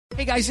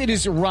Hey guys, it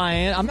is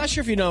Ryan. I'm not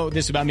sure if you know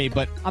this about me,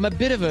 but I'm a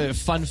bit of a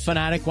fun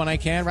fanatic when I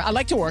can. I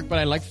like to work, but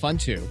I like fun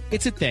too.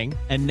 It's a thing.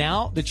 And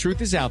now the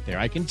truth is out there.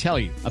 I can tell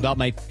you about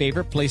my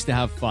favorite place to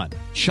have fun.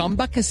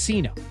 Chumba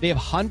Casino. They have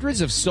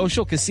hundreds of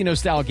social casino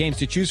style games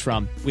to choose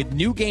from with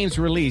new games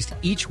released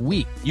each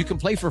week. You can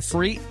play for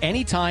free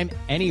anytime,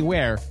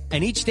 anywhere.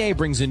 And each day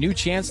brings a new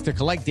chance to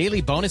collect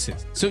daily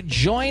bonuses. So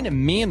join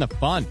me in the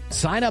fun.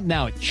 Sign up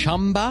now at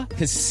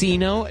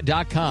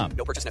ChumbaCasino.com.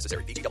 No purchase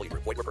necessary. VGW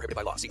Group. Void where prohibited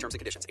by law. See terms and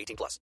conditions.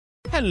 18+.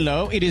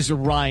 Hello, it is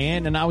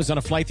Ryan, and I was on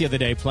a flight the other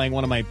day playing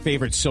one of my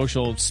favorite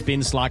social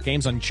spin slot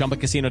games on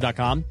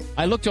ChumbaCasino.com.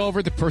 I looked over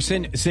at the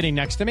person sitting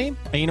next to me,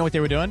 and you know what they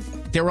were doing?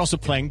 They were also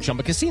playing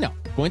Chumba Casino.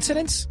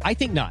 Coincidence? I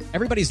think not.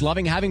 Everybody's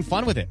loving having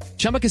fun with it.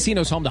 Chumba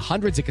Casino is home to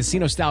hundreds of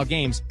casino-style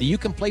games that you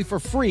can play for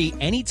free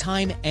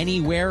anytime,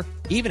 anywhere,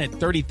 even at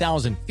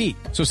 30,000 feet.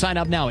 So sign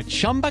up now at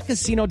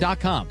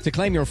ChumbaCasino.com to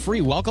claim your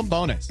free welcome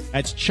bonus.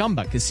 That's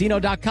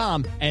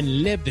ChumbaCasino.com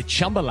and live the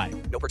Chumba life.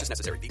 No purchase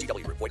necessary.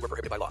 VGW Group. Void where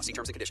prohibited by law. See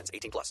terms and conditions.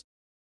 18+.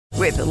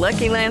 With the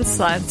Lucky Land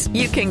Slots,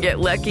 you can get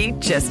lucky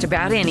just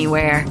about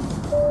anywhere.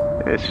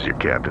 This is your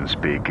captain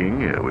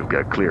speaking. We've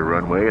got clear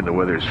runway and the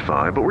weather's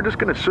fine, but we're just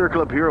going to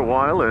circle up here a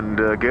while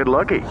and get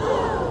lucky.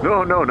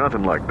 No,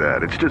 nothing like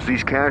that. It's just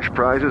these cash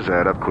prizes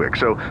add up quick.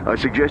 So I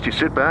suggest you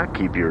sit back,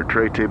 keep your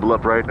tray table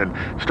upright, and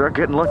start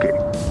getting lucky.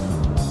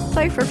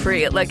 Play for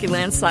free at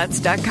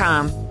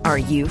LuckyLandSlots.com. Are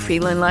you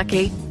feeling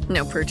lucky?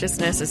 No purchase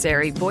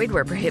necessary. Void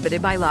where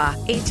prohibited by law.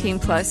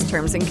 18+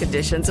 terms and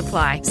conditions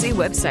apply. See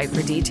website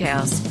for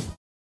details.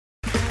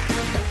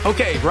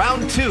 Okay,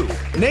 round two.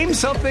 Name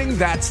something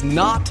that's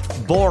not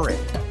boring.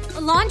 A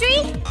laundry?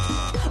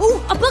 Ooh,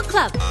 a book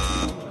club.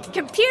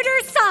 Computer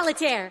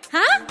solitaire,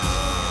 huh?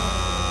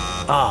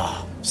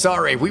 Ah,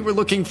 sorry, we were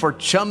looking for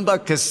Chumba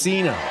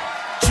Casino.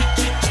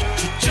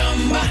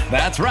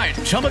 That's right,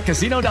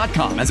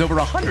 ChumbaCasino.com has over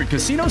 100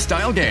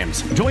 casino-style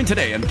games. Join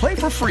today and play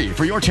for free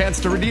for your chance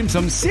to redeem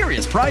some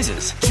serious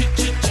prizes.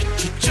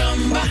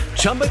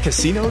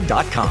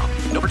 ChumbaCasino.com.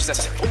 No purchase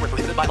necessary. Void where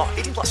prohibited by law.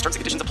 18+. Terms and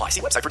conditions apply.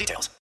 See website for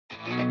details.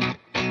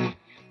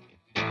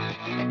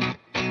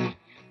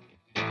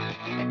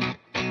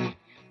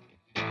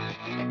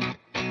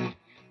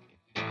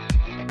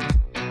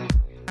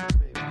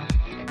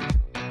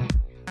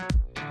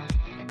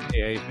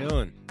 Hey, how you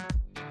feeling?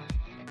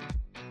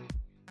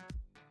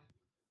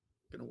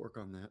 Gonna work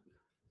on that.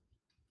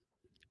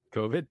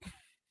 COVID?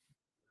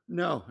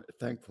 No,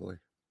 thankfully.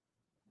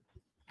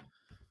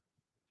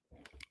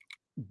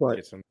 But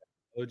Get some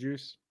yellow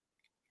juice.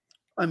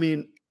 I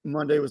mean,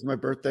 Monday was my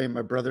birthday and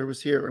my brother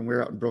was here and we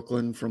were out in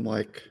Brooklyn from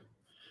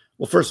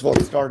first of all,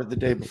 it started the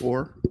day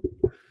before.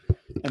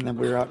 And then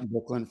we were out in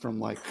Brooklyn from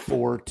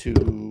 4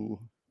 to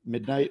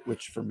midnight,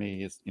 which for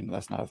me is,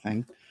 that's not a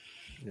thing.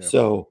 Yeah.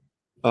 So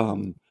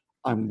I'm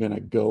going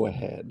to go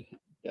ahead.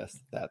 Yes,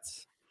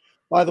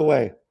 by the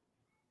way,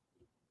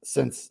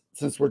 since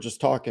we're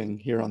just talking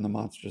here on the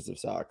Monsters of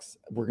Socks,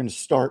 we're going to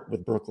start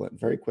with Brooklyn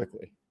very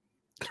quickly.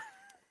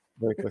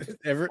 Very quickly.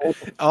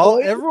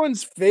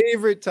 Everyone's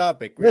favorite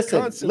topic.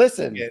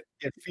 Listen. Get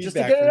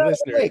feedback from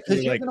listeners.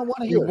 Because you're going to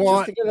want to hear. We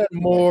want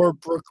more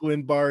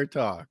Brooklyn bar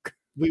talk.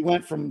 We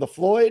went from the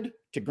Floyd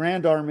to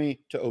Grand Army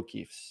to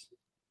O'Keefe's.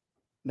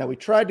 Now, we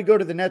tried to go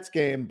to the Nets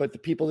game, but the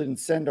people didn't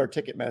send our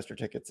Ticketmaster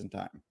tickets in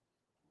time.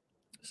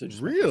 So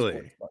just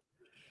really?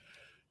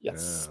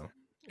 Yes.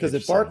 Because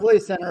at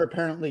Barclays Center,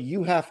 apparently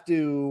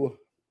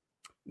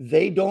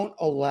they don't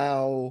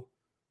allow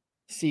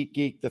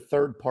SeatGeek, the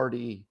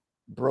third-party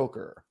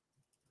broker,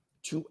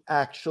 to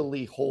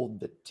actually hold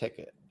the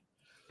ticket.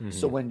 Mm-hmm.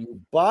 So when you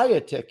buy a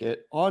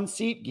ticket on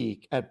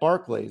SeatGeek at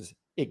Barclays,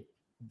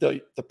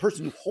 the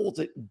person who holds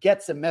it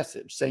gets a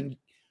message saying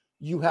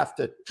you have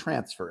to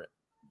transfer it.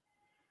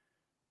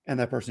 And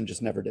that person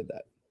just never did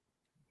that.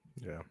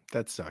 Yeah,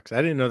 that sucks. I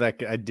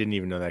didn't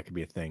even know that could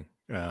be a thing.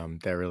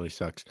 That really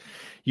sucks.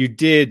 You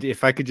did,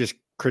 if I could just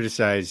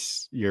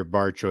criticize your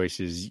bar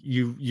choices,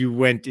 you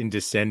went in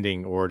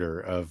descending order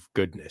of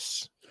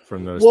goodness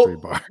from those three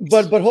bars.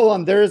 But hold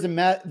on, there's a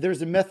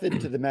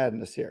method to the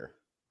madness here.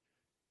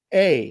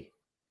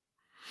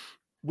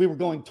 We were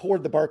going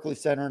toward the Barclays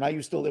Center, and I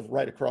used to live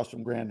right across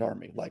from Grand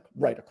Army,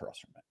 right across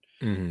from it.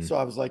 Mm-hmm. So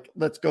I was like,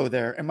 let's go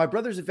there. And my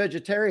brother's a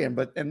vegetarian,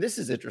 and this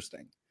is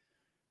interesting.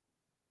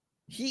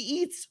 He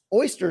eats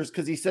oysters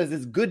because he says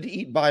it's good to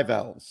eat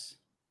bivalves.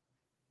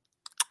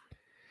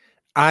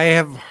 I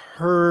have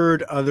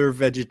heard other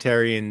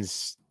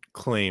vegetarians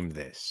claim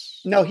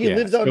this. No, he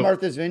lives on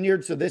Martha's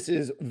Vineyard, so this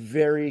is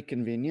very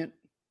convenient.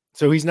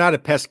 So he's not a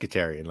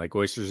pescatarian. Like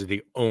oysters are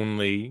the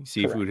only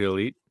seafood Correct. He'll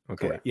eat.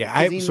 Okay. Correct.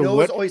 Yeah. He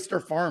knows oyster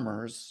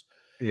farmers.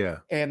 Yeah.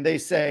 And they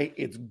say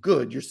it's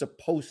good. You're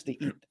supposed to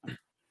eat them.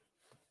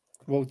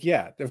 Well,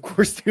 yeah, of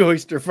course the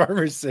oyster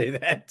farmers say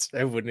that.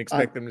 I wouldn't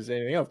expect them to say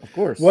anything else. Of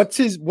course. What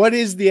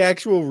is the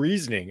actual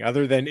reasoning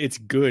other than it's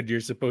good,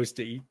 you're supposed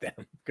to eat them?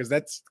 Because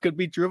that's could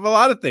be true of a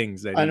lot of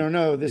things. I don't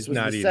know. This was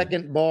the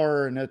second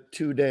bar in a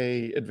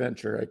 2-day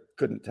adventure. I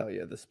couldn't tell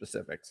you the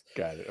specifics.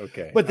 Got it.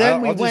 Okay. But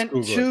then we went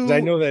to... I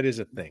know that is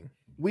a thing.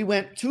 we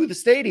went to the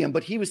stadium,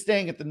 but he was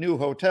staying at the new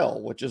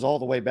hotel, which is all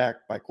the way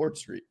back by Court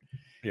Street.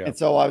 Yeah. And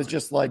so I was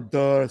just like,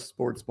 the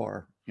sports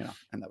bar,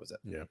 and that was it.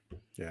 Yeah.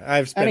 Yeah.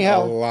 I've spent a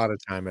lot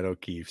of time at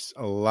O'Keefe's,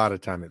 a lot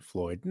of time at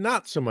Floyd,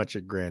 not so much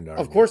at Grand Army.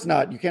 Of course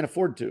not. You can't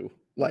afford to.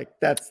 Like,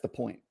 that's the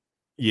point.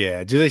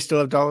 Yeah. Do they still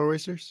have dollar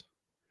oysters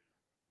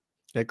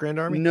at Grand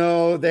Army?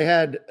 No, they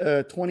had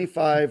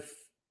 25.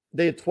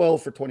 They had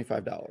 12 for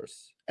 $25.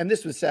 And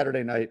this was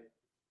Saturday night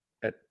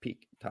at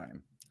peak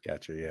time.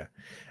 Gotcha. Yeah.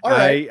 All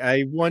right.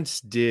 I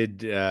once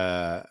did.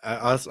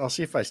 I'll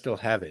see if I still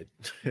have it,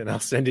 and I'll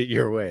send it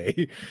your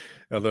way.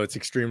 Although it's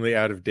extremely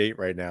out of date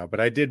right now,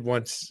 but I did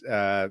once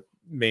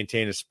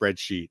maintain a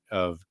spreadsheet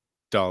of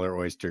dollar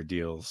oyster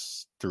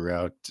deals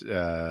throughout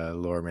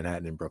Lower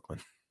Manhattan and Brooklyn.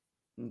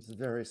 It's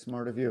very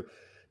smart of you.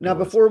 Now,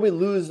 before we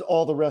lose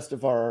all the rest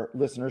of our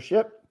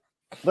listenership,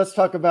 let's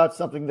talk about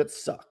something that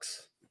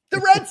sucks: the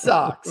Red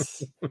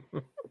Sox.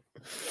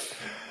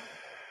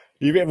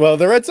 Well,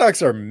 the Red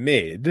Sox are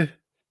mid.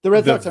 The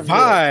Red Sox are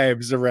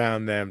vibes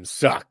around them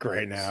suck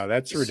right now.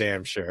 That's for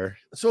damn sure.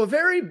 So a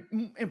very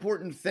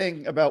important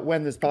thing about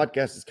when this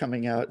podcast is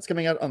coming out, it's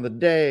coming out on the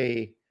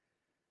day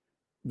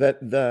that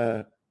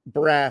the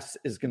brass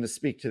is going to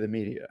speak to the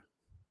media.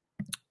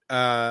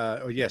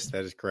 Oh, yes,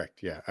 that is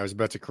correct. Yeah. I was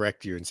about to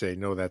correct you and say,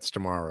 no, that's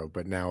tomorrow,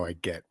 but now I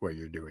get what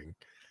you're doing.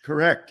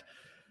 Correct.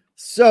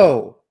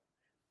 So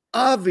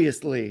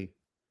obviously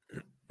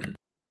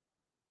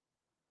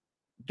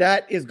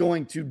that is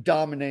going to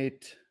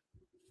dominate.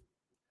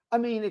 I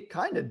mean, it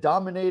kind of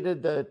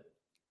dominated the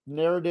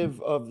narrative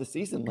of the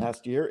season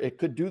last year. It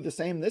could do the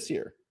same this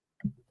year.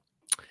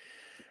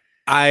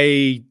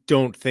 I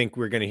don't think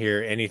we're going to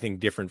hear anything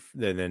different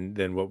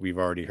than what we've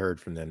already heard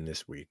from them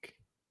this week.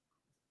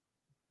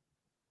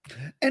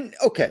 And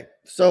okay,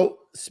 so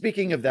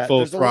speaking of that,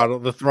 full throttle,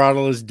 the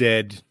throttle is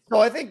dead. So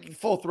I think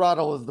Full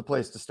Throttle is the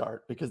place to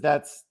start because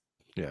that's,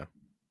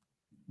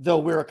 though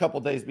we're a couple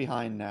days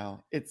behind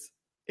now, it's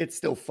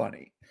still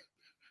funny.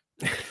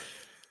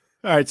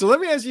 All right, so let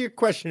me ask you a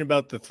question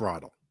about the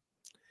throttle.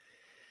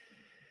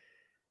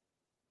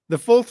 The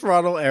Full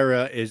Throttle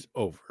era is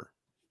over.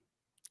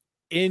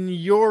 In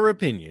your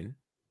opinion,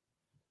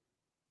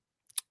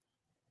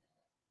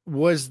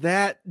 was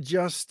that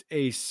just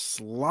a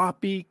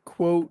sloppy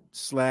quote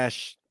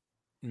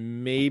 /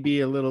 maybe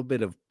a little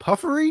bit of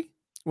puffery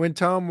when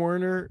Tom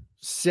Werner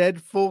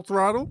said full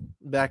throttle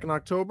back in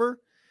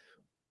October?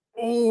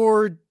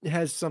 Or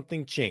has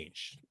something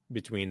changed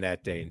between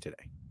that day and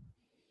today?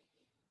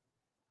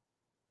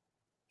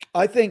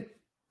 I think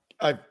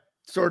I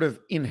sort of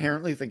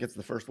inherently think it's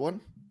the first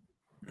one,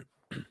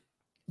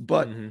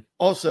 but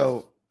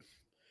also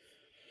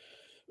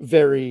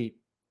very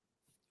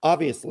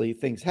obviously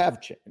things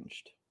have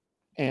changed,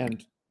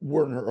 and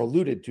Werner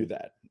alluded to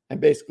that. And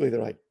basically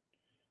they're like,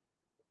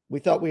 we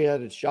thought we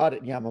had a shot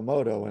at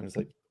Yamamoto, and it's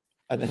like,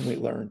 and then we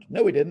learned,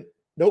 no, we didn't.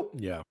 Nope.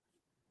 Yeah.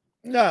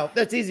 No,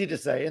 that's easy to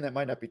say, and that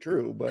might not be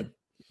true, but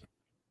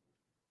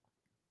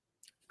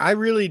I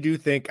really do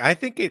think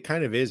it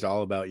kind of is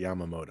all about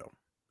Yamamoto.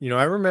 You know,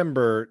 I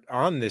remember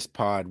on this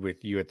pod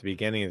with you at the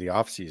beginning of the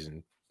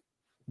offseason,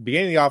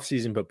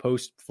 but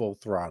post Full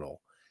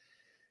Throttle,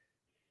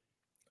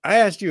 I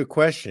asked you a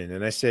question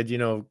and I said, you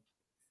know,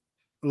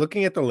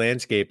 looking at the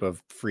landscape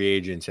of free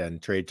agents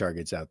and trade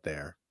targets out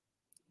there,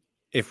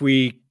 if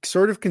we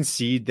sort of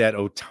concede that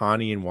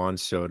Ohtani and Juan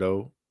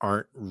Soto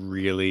aren't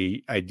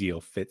really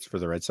ideal fits for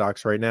the Red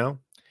Sox right now,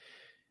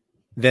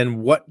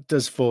 then what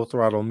does Full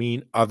Throttle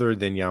mean other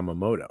than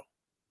Yamamoto?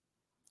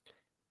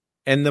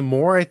 And the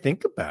more I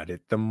think about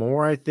it, the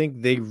more I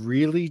think they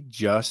really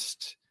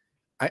just,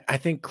 I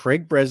think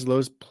Craig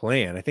Breslow's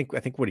plan, I think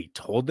what he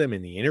told them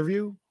in the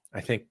interview,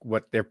 I think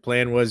what their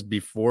plan was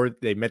before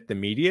they met the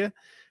media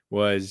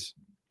was,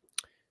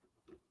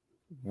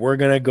 we're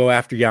going to go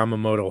after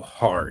Yamamoto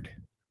hard.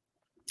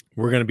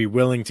 We're going to be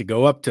willing to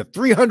go up to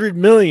 $300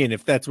 million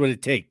if that's what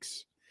it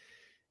takes.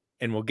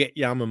 And we'll get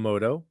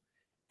Yamamoto.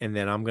 And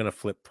then I'm going to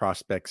flip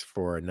prospects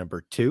for a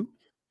number 2.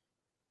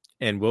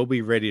 And we'll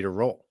be ready to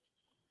roll.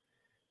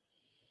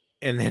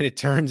 And then it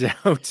turns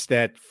out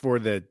that for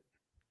the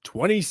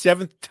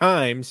 27th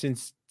time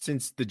since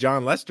the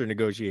John Lester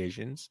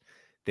negotiations,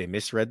 they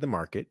misread the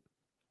market.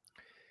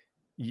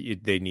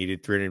 They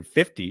needed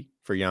 350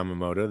 for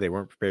Yamamoto. They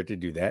weren't prepared to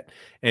do that.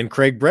 And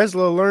Craig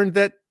Breslow learned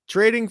that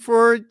trading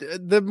for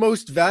the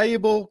most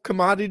valuable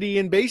commodity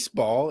in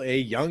baseball, a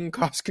young,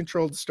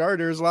 cost-controlled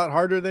starter, is a lot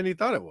harder than he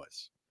thought it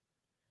was.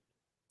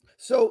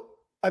 So,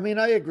 I mean,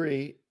 I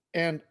agree.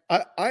 And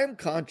I am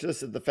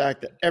conscious of the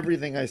fact that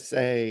everything I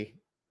say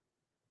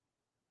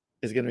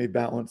is going to be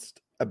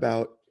balanced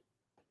about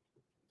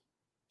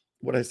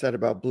what I said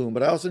about Bloom.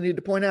 But I also need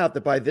to point out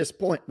that by this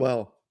point,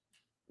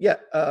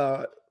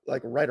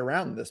 like right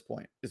around this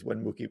point is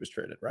when Mookie was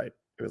traded, right?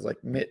 It was like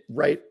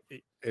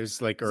It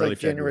was like early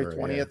January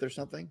February, 20th or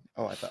something.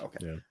 Oh, I thought, okay.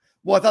 Yeah.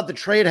 Well, I thought the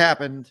trade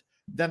happened.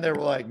 Then they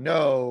were like,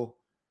 no,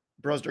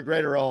 Brosder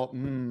Graterol.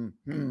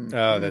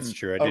 That's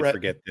true. I did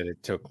forget that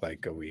it took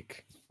like a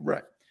week.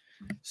 Right.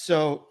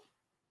 So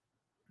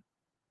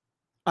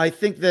I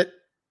think that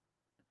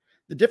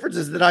The difference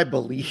is that I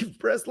believe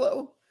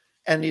Breslow,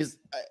 and he's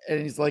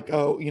like,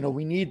 oh,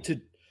 we need to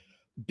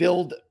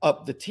build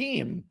up the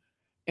team.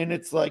 And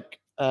it's like,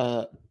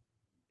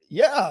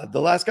 yeah,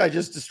 the last guy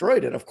just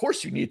destroyed it. Of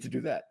course you need to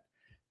do that.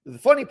 The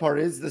funny part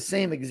is the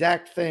same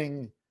exact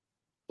thing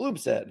Bloom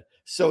said.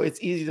 So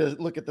it's easy to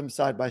look at them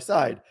side by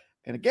side.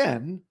 And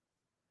again,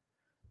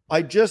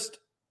 if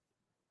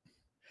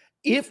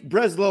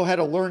Breslow had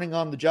a learning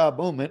on the job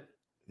moment,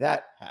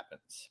 that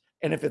happens.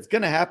 And if it's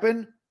going to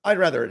happen, I'd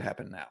rather it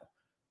happen now.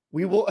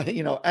 We will,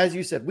 as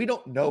you said, we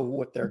don't know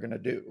what they're going to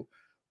do,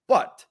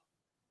 but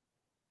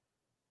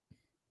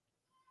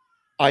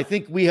I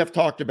think we have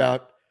talked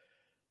about,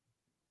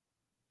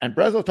 and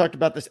Breslow talked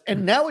about this,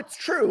 and now it's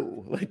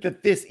true, like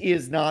that this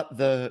is not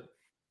the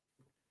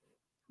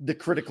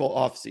critical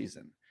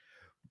offseason.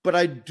 But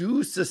I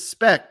do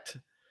suspect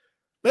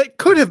it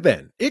could have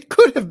been. It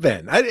could have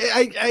been.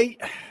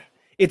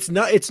 It's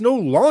no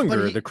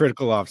longer the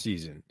critical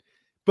offseason,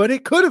 but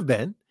it could have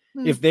been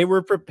if they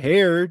were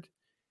prepared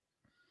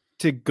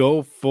to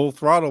go full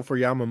throttle for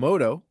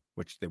Yamamoto,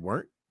 which they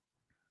weren't.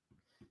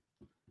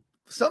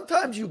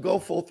 Sometimes you go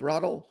full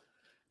throttle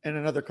and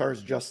another car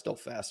is just still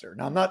faster.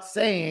 Now, I'm not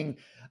saying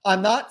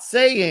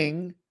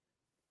that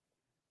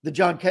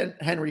John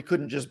Henry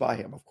couldn't just buy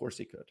him. Of course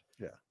he could.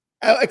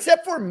 Yeah.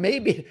 Except for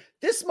maybe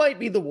this might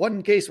be the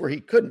one case where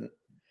he couldn't,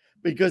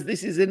 because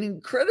this is an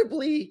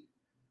incredibly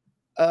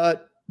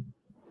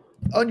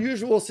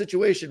unusual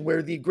situation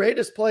where the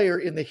greatest player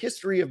in the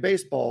history of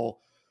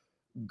baseball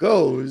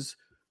goes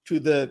to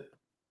the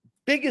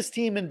biggest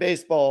team in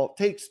baseball,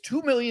 takes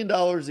 $2 million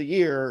a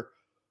year.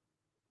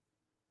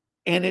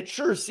 And it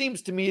sure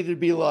seems to me to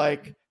be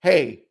like,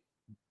 hey,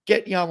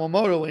 get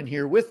Yamamoto in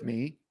here with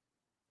me.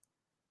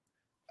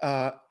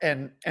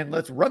 And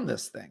let's run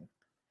this thing.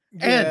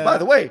 Yeah. And by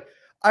the way,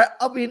 I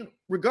mean,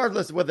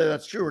 regardless of whether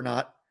that's true or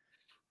not,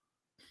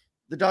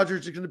 the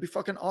Dodgers are going to be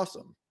fucking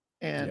awesome.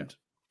 And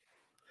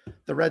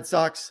the Red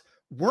Sox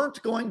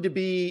weren't going to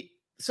be.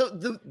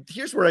 So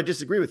here's where I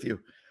disagree with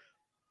you.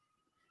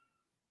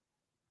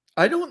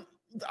 I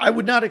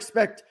would not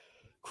expect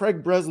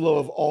Craig Breslow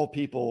of all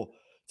people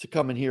to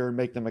come in here and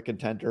make them a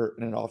contender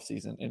in an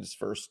offseason in his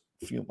first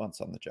few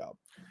months on the job.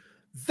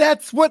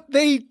 That's what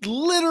they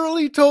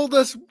literally told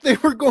us they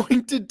were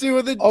going to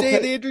do the day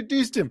they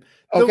introduced him.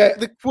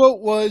 The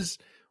quote was,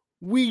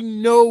 we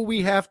know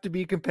we have to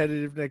be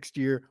competitive next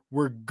year.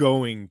 We're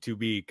going to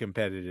be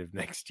competitive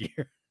next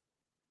year.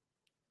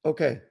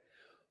 Okay.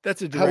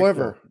 That's a direct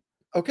However,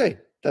 quote. Okay,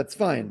 that's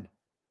fine.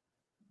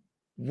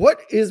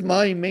 What is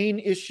my main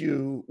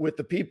issue with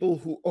the people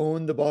who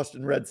own the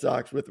Boston Red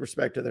Sox with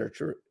respect to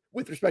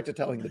with respect to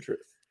telling the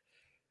truth,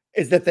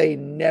 is that they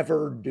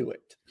never do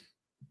it.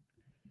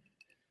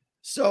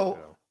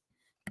 So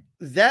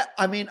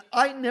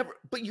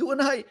but you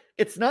and I,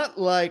 it's not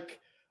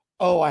like,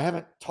 oh, I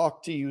haven't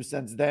talked to you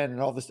since then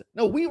and all this.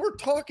 No, we were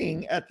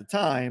talking at the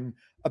time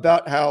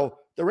about how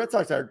the Red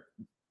Sox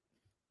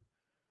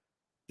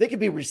they could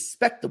be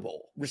respectably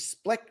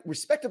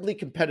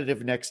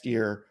competitive next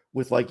year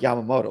with like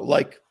Yamamoto,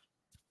 like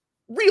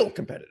real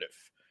competitive.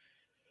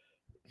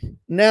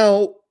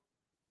 Now,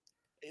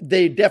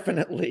 they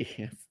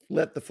definitely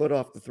let the foot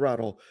off the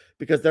throttle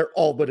because they're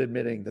all but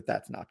admitting that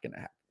that's not going to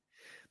happen.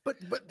 But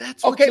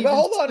that's okay. But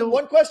hold on.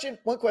 One question.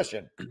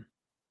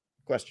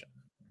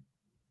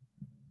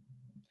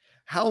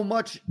 How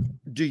much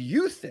do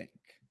you think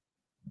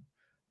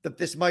that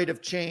this might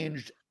have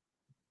changed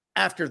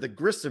after the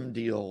Grissom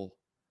deal,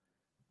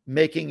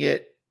 making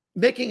it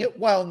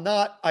while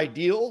not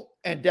ideal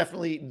and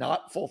definitely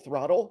not full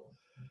throttle,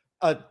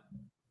 a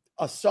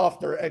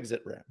softer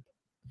exit ramp?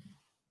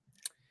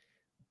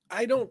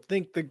 I don't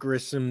think the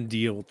Grissom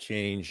deal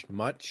changed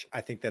much.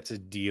 I think that's a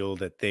deal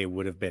that they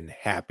would have been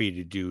happy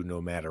to do no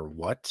matter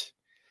what.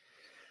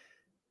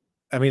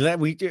 I mean,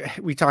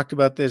 we talked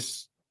about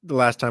this the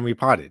last time we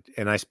potted,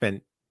 and I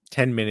spent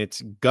 10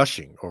 minutes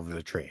gushing over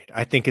the trade.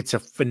 I think it's a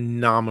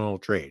phenomenal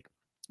trade.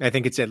 I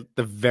think it's at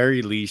the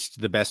very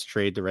least the best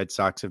trade the Red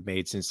Sox have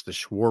made since the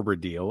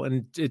Schwarber deal,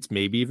 and it's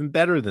maybe even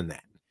better than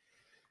that.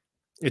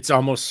 It's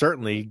almost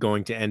certainly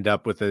going to end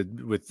up with a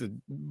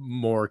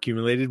more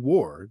accumulated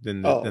WAR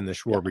than the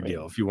Schwarber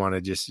deal, if you want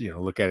to just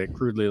look at it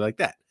crudely like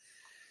that.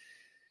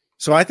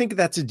 So I think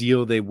that's a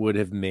deal they would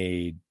have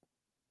made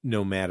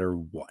no matter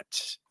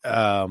what.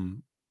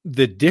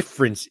 The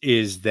difference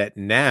is that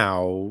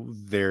now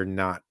they're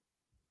not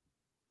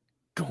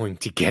going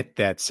to get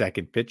that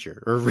second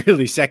pitcher, or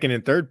really second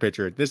and third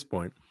pitcher at this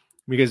point,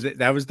 because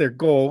that was their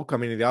goal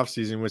coming into the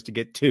offseason, was to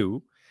get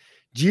two.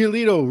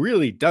 Giolito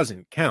really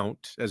doesn't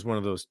count as one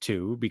of those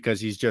two because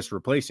he's just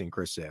replacing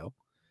Chris Sale.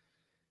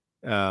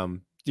 If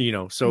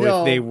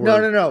they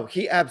were... No,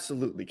 he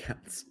absolutely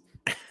counts.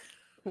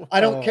 I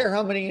don't care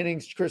how many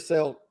innings Chris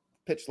Sale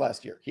pitched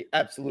last year. He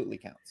absolutely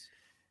counts.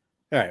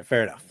 All right,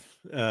 fair enough.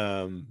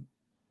 So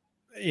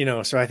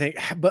I think,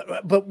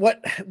 but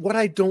what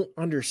I don't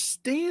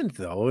understand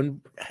though,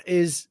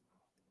 is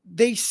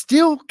they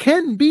still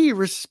can be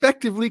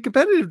respectively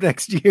competitive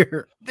next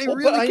year. They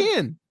really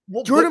can.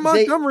 Jordan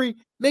Montgomery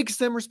makes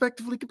them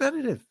respectively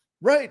competitive.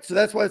 Right. So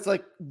that's why it's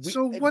like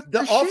what the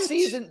the off shit?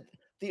 season.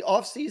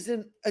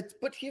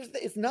 But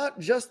it's not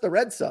just the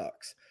Red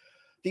Sox.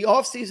 The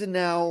off season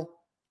now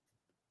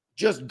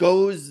just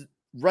goes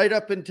right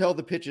up until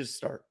the pitches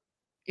start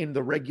in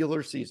the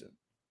regular season.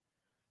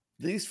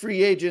 These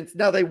free agents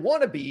now they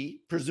want to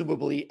be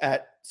presumably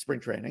at spring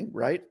training,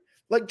 right?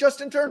 Like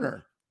Justin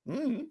Turner,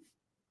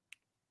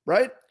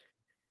 right?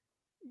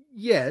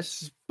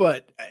 Yes,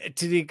 but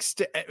to the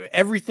extent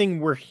everything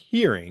we're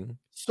hearing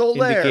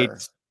Soler,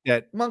 indicates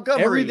that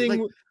Montgomery,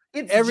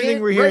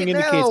 everything we're hearing right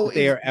indicates now that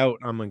they are out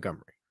on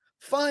Montgomery.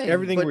 Fine.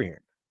 Everything we're hearing.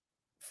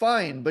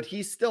 Fine, but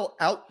he's still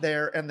out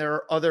there and there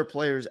are other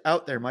players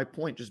out there. My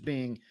point just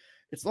being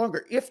it's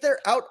longer. If they're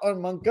out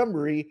on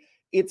Montgomery,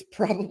 it's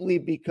probably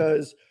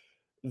because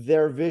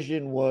their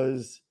vision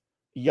was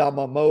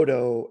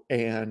Yamamoto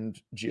and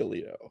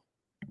Giolito.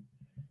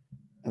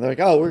 And they're like,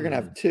 oh, we're going to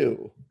have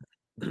two.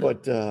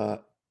 But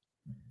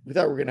we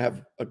thought we were going to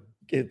have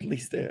at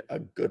least a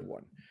good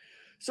one.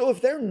 So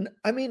if they're,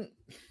 I mean,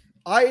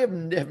 I have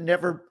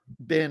never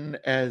been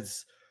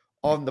as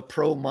on the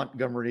pro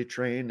Montgomery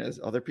train as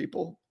other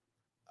people.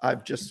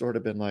 I've just sort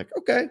of been like,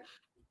 okay,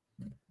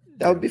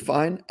 that would be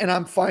fine. And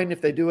I'm fine if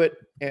they do it.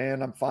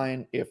 And I'm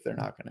fine if they're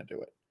not going to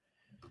do it.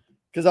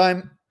 Because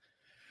I'm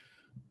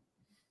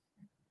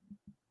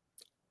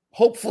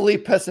hopefully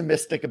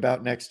pessimistic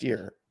about next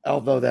year,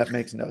 although that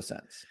makes no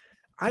sense.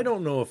 I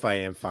don't know if I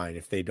am fine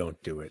if they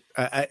don't do it.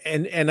 I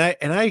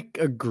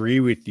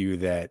agree with you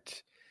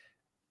that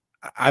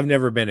I've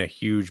never been a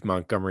huge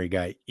Montgomery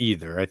guy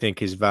either. I think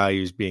his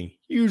value is being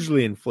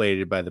hugely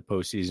inflated by the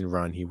postseason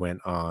run he went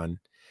on.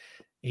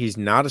 He's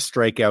not a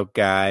strikeout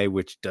guy,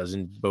 which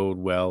doesn't bode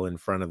well in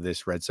front of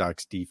this Red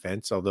Sox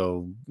defense.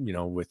 Although, you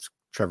know, with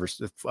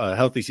Trevor's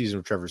healthy season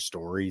of Trevor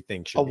Story,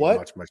 things should be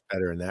much, much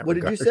better in that What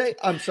regard. did you say?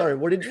 I'm sorry.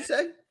 What did you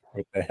say?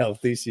 With a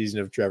healthy season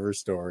of Trevor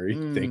Story,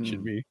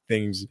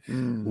 things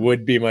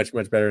would be much,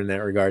 much better in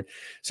that regard.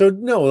 So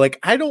no, like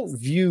I don't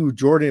view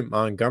Jordan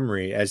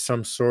Montgomery as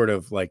some sort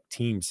of like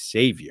team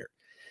savior,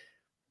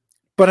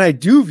 but I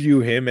do view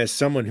him as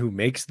someone who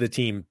makes the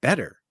team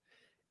better.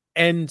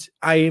 And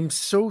I am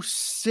so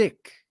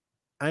sick.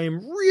 I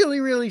am really,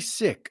 really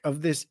sick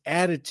of this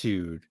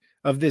attitude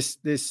of this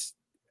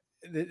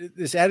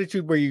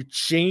attitude where you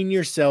chain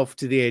yourself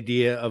to the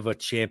idea of a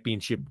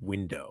championship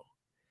window.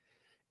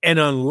 And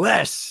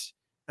unless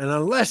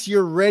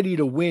you're ready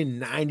to win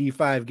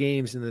 95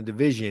 games in the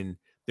division,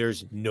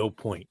 there's no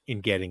point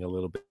in getting a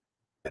little bit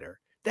better.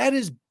 That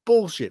is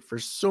bullshit for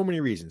so many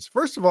reasons.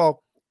 First of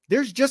all,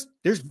 there's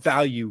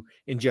value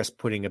in just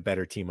putting a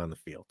better team on the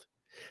field.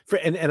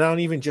 And I don't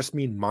even just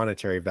mean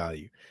monetary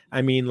value.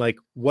 I mean, like,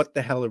 what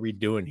the hell are we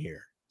doing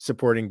here?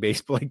 Supporting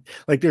baseball.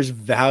 Like there's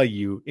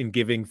value in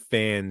giving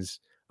fans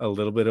a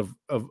little bit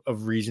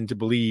of reason to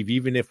believe,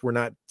 even if we're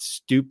not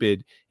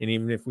stupid. And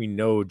even if we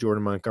know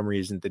Jordan Montgomery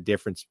isn't the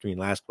difference between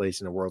last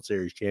place and a World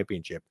Series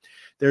championship,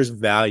 there's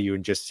value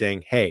in just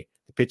saying, hey,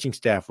 the pitching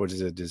staff was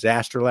a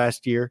disaster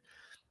last year.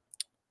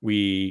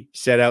 We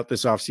set out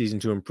this offseason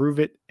to improve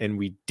it, and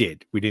we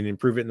did. We didn't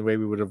improve it in the way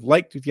we would have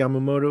liked with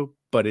Yamamoto,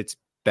 but it's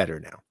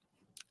better now.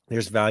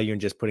 There's value in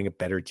just putting a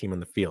better team on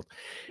the field.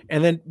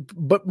 And then,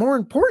 but more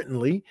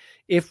importantly,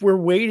 if we're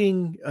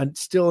waiting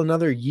still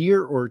another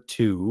year or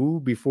two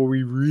before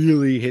we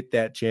really hit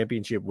that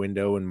championship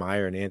window and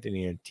Meyer and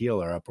Anthony and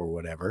Teal are up or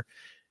whatever,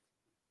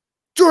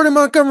 Jordan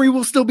Montgomery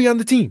will still be on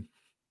the team.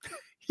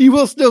 He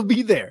will still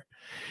be there.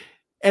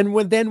 And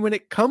when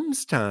it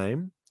comes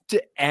time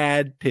to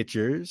add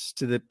pitchers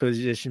to the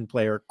position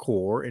player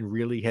core and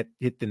really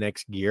hit the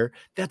next gear,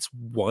 that's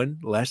one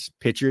less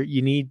pitcher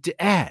you need to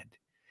add.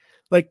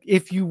 Like,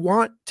 if you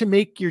want to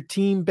make your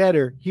team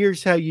better,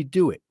 here's how you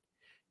do it.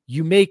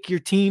 You make your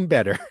team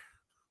better.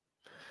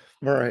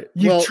 All right.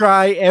 You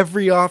try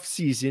every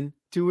offseason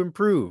to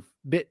improve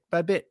bit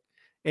by bit.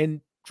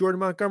 And Jordan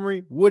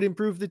Montgomery would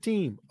improve the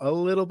team a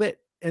little bit.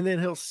 And then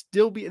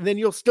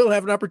you'll still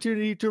have an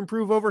opportunity to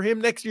improve over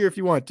him next year if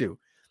you want to.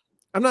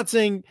 I'm not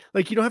saying,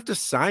 like, you don't have to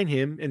sign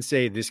him and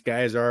say, this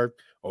guy is our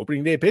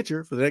opening day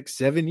pitcher for the next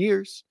 7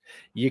 years.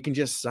 You can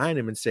just sign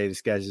him and say,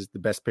 this guy's the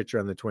best pitcher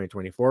on the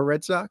 2024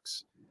 Red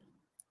Sox.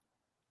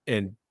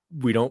 And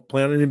we don't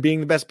plan on him being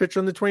the best pitcher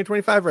on the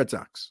 2025 Red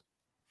Sox.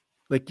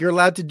 Like, you're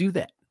allowed to do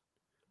that.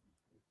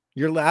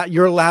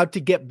 You're allowed to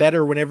get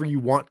better whenever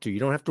you want to. You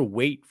don't have to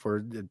wait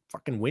for the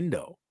fucking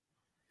window.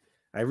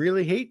 I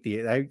really hate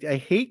I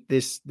hate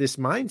this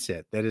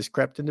mindset that has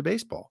crept into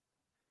baseball.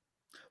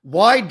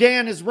 Why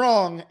Dan is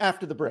wrong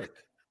after the break.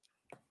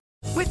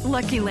 With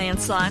Lucky Land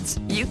Slots,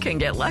 you can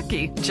get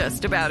lucky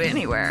just about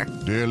anywhere.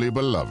 Dearly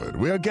beloved,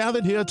 we are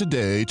gathered here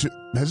today to...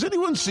 Has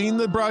anyone seen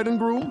the bride and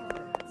groom?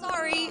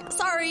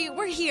 Sorry,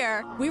 we're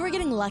here. We were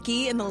getting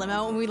lucky in the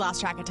limo and we lost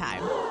track of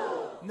time.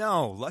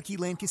 No, Lucky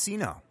Land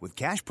Casino, with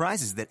cash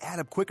prizes that add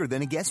up quicker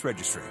than a guest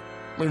registry.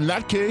 In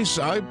that case,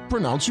 I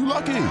pronounce you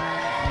lucky.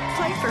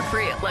 Play for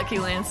free at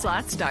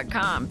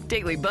LuckyLandSlots.com.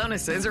 Daily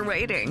bonuses are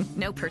waiting.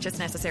 No purchase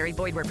necessary.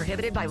 Void where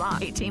prohibited by law.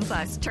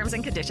 18+. Terms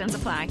and conditions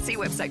apply. See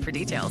website for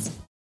details.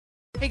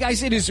 Hey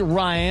guys, it is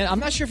Ryan. I'm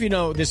not sure if you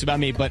know this about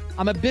me, but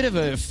I'm a bit of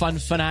a fun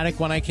fanatic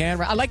when I can.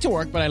 I like to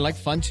work, but I like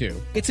fun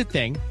too. It's a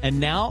thing. And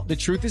now the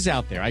truth is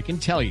out there. I can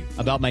tell you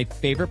about my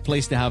favorite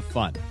place to have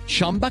fun.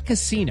 Chumba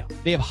Casino.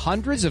 They have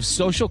hundreds of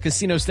social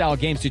casino style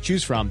games to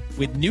choose from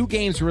with new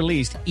games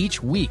released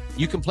each week.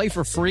 You can play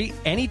for free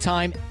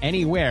anytime,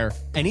 anywhere.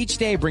 And each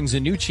day brings a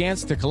new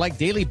chance to collect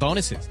daily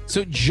bonuses.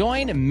 So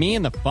join me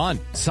in the fun.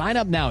 Sign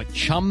up now at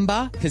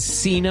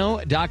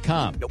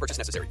ChumbaCasino.com. No purchase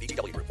necessary.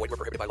 VGW Group. Void where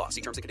prohibited by law.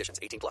 See terms and conditions.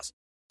 18+.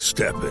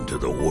 Step into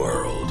the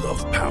world of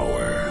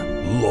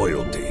power,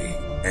 loyalty,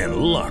 and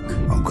luck.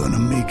 I'm gonna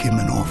make him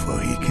an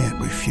offer he can't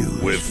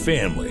refuse. With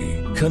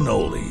family,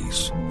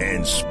 cannolis,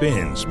 and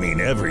spins mean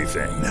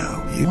everything.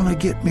 Now, you wanna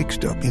get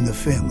mixed up in the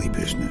family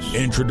business.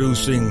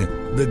 Introducing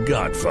The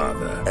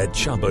Godfather at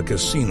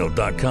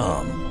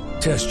ChumbaCasino.com.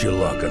 Test your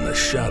luck in the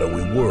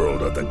shadowy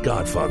world of The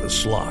Godfather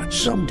slot.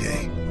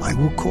 Someday, I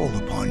will call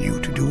upon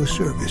you to do a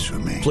service for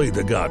me. Play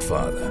The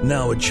Godfather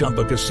now at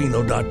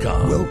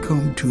ChumbaCasino.com.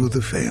 Welcome to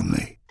the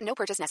family. No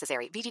purchase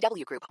necessary.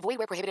 VGW Group. Void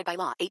where prohibited by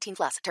law.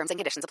 18+. Terms and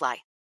conditions apply.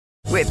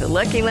 With the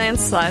Lucky Land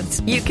Slots,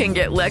 you can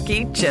get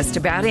lucky just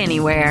about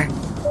anywhere.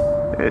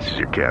 This is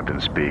your captain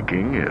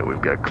speaking.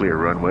 We've got clear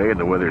runway and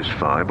the weather's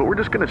fine, but we're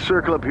just going to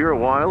circle up here a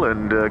while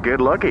and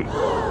get lucky.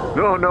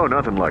 No,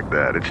 nothing like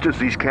that. It's just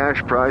these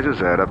cash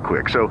prizes add up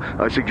quick. So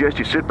I suggest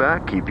you sit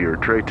back, keep your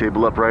tray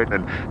table upright,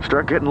 and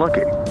start getting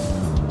lucky.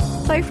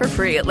 Play for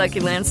free at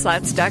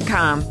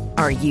LuckyLandSlots.com.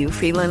 Are you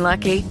feeling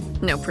lucky?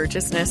 No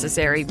purchase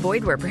necessary.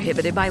 Void where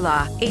prohibited by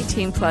law.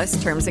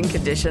 18+ terms and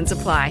conditions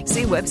apply.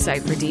 See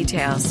website for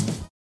details.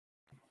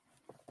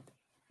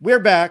 We're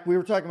back. We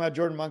were talking about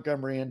Jordan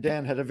Montgomery, and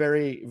Dan had a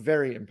very,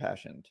 very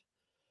impassioned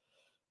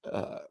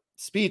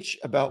speech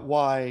about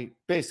why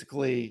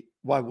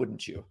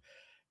wouldn't you?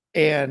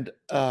 And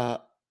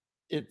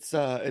it's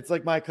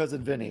like my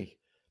cousin Vinny,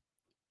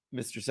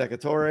 Mr.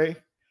 Secatore.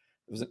 It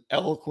was an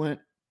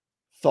eloquent,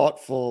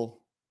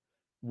 thoughtful,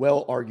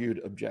 well-argued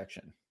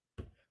objection.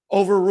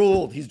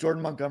 Overruled. He's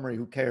Jordan Montgomery.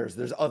 Who cares?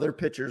 There's other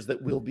pitchers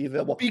that will be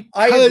available.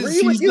 Because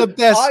he's the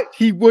best.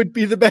 He would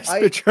be the best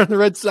pitcher on the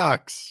Red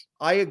Sox.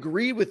 I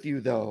agree with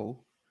you,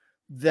 though,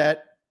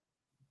 that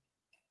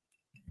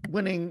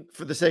winning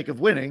for the sake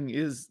of winning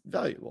is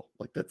valuable.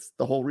 Like, that's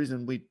the whole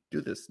reason we do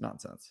this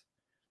nonsense.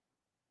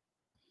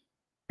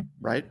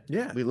 Right?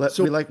 Yeah. We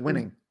like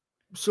winning.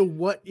 So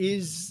what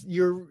is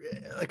your,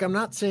 like, I'm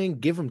not saying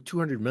give him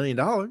 $200 million.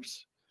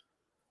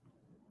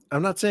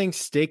 I'm not saying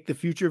stake the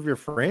future of your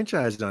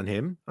franchise on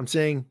him. I'm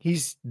saying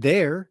he's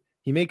there.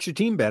 He makes your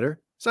team better.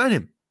 Sign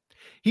him.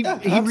 He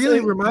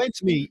really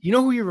reminds me. You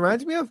know who he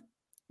reminds me of?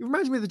 He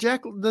reminds me of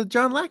the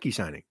John Lackey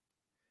signing.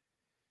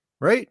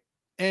 Right?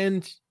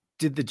 And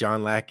did the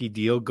John Lackey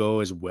deal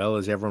go as well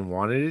as everyone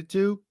wanted it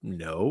to?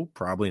 No,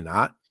 probably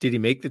not. Did he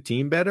make the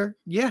team better?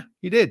 Yeah,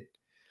 he did.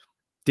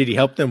 Did he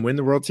help them win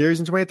the World Series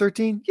in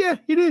 2013? Yeah,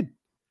 he did.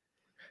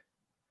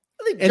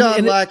 I think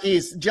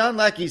John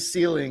Lackey's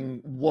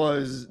ceiling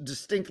was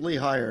distinctly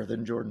higher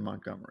than Jordan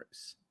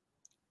Montgomery's.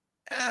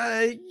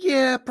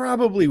 Yeah,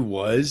 probably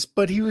was,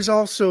 but he was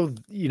also,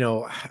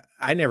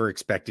 I never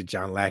expected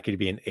John Lackey to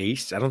be an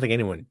ace. I don't think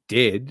anyone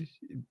did.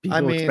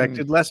 People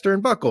expected Lester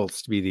and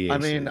Buchholz to be the ace. I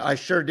mean, I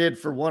sure did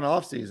for one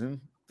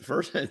offseason,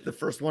 the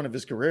first one of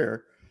his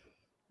career.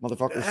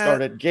 Motherfucker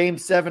started Game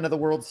 7 of the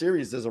World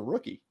Series as a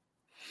rookie.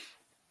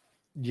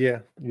 Yeah,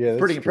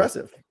 pretty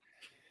impressive.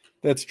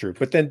 That's true.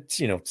 But then,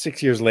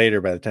 6 years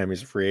later, by the time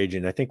he's a free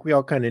agent, I think we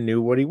all kind of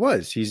knew what he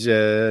was. He's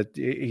a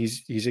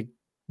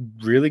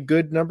really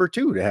good number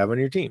 2 to have on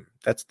your team.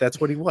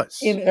 That's what he was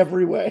in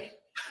every way.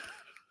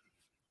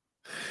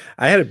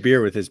 I had a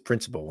beer with his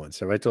principal once.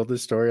 Have I told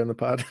this story on the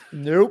pod?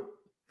 Nope.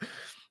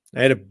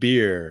 I had a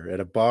beer at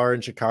a bar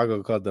in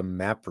Chicago called the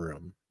Map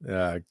Room.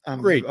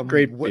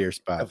 Great beer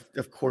spot.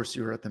 Of course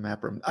you were at the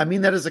Map Room. I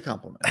mean, that is a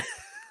compliment.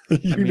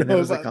 That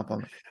was a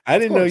compliment. I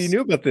didn't know you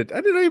knew about that.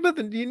 I didn't know you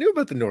knew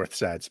about the North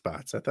Side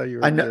spots. I thought you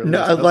were. I know.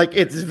 No, like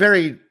it's a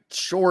very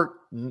short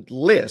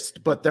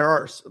list, but there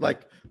are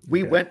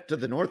we went to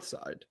the North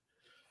Side.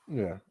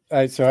 Yeah.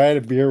 So I had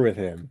a beer with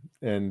him,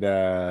 and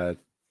I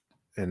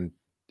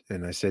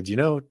said,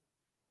 people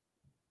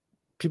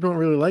don't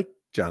really like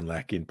John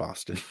Lackey in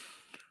Boston,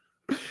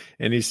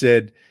 and he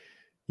said,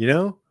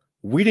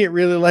 we didn't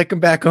really like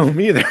him back home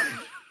either.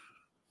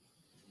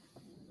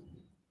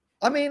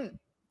 I mean,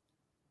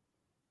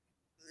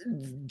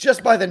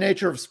 just by the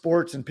nature of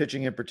sports and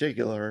pitching in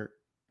particular,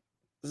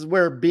 this is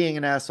where being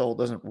an asshole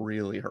doesn't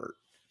really hurt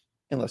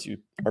unless you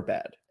are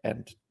bad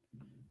and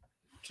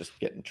just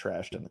getting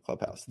trashed in the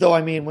clubhouse. Though,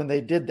 I mean, when they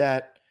did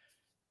that,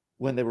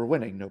 when they were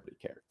winning, nobody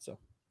cared. So,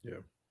 yeah.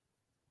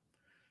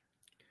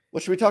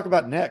 What should we talk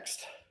about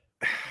next?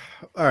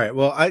 All right.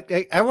 Well,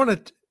 I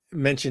want to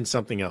mention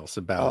something else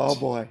about. Oh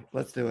boy,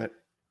 let's do it.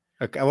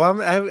 Okay. Well,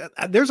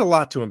 there's a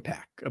lot to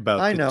unpack about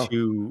I know.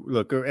 two.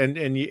 Look,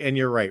 and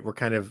you're right.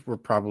 We're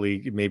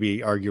probably maybe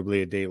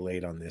arguably a day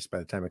late on this by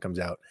the time it comes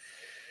out.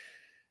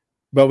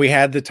 But we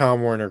had the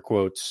Tom Werner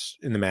quotes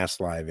in the Mass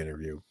Live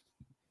interview.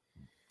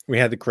 We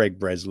had the Craig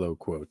Breslow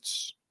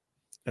quotes.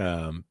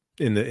 And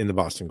in the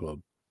Boston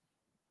Globe.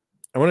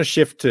 I want to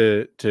shift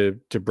to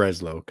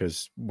Breslow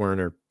because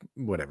Werner,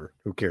 whatever,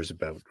 who cares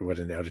about what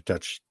an out of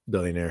touch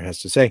billionaire has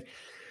to say.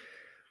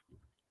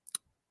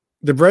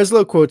 The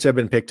Breslow quotes have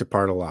been picked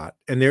apart a lot,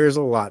 and there's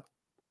a lot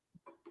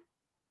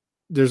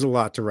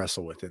to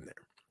wrestle with in there.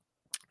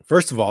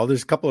 First of all,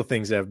 there's a couple of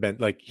things that have been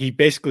like, he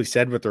basically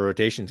said what the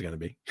rotation is going to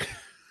be.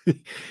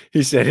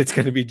 He said it's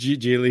going to be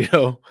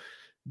Giolito,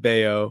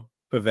 Bayo,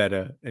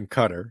 Pavetta, and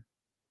Cutter,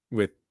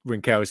 with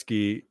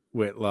Winkowski,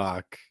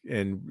 Whitlock,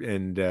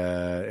 and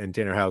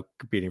Tanner Houck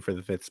competing for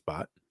the 5th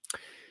spot.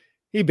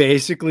 He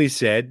basically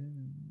said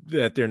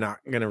that they're not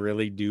going to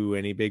really do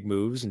any big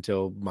moves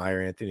until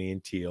Meyer, Anthony,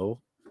 and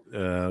Teal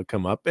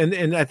come up,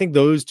 and I think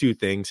those two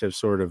things have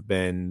sort of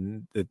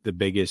been the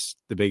biggest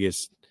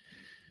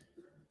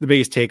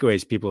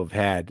takeaways people have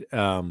had.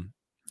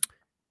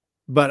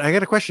 But I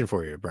got a question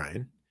for you,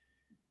 Brian.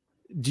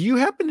 Do you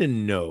happen to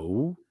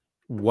know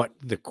what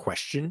the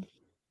question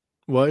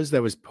was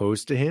that was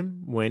posed to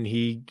him when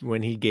he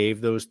gave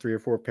those 3 or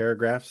 4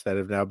 paragraphs that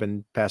have now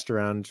been passed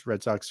around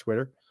Red Sox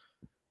Twitter?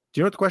 Do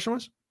you know what the question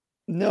was?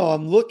 No,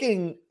 I'm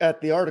looking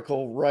at the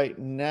article right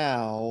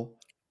now,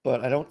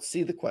 but I don't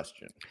see the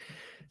question.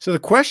 So the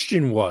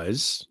question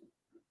was,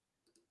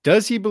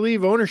 does he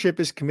believe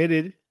ownership is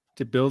committed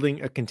to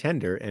building a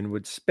contender and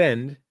would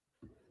spend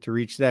to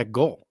reach that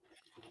goal?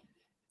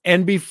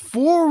 And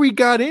before we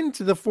got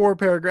into the 4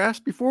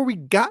 paragraphs, before we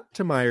got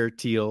to Meyer,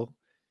 Teal,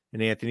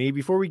 and Anthony,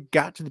 before we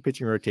got to the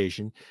pitching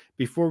rotation,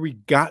 before we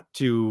got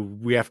to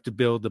we have to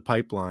build the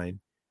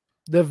pipeline,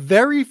 the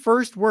very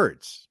first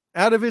words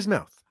out of his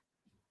mouth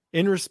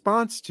in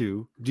response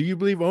to, do you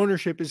believe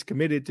ownership is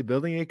committed to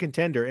building a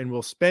contender and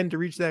will spend to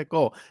reach that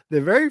goal?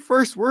 The very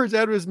first words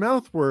out of his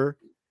mouth were,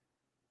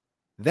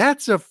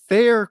 that's a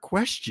fair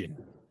question.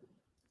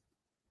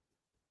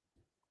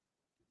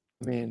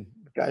 I mean,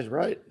 the guy's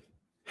right.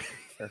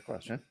 Fair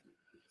question.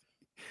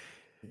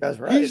 The guy's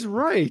right. He's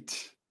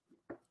right.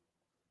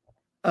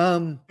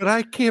 But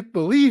I can't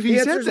believe he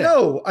said that.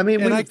 No. I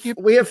mean,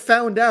 we have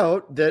found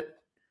out that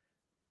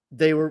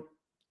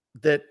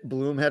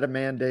Bloom had a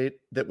mandate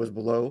that was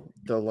below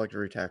the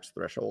luxury tax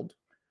threshold.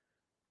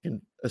 You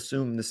can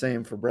assume the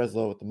same for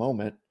Breslow at the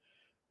moment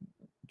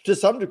to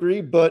some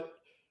degree, but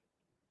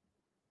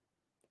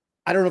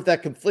I don't know if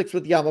that conflicts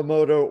with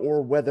Yamamoto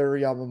or whether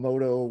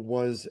Yamamoto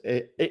was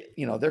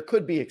there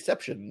could be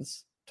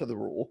exceptions to the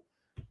rule,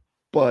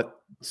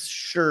 but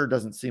sure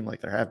doesn't seem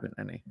like there have been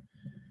any.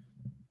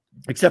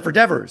 Except for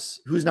Devers,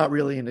 who's not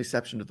really an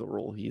exception to the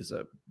rule. He's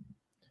a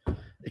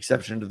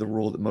exception to the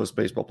rule that most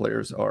baseball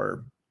players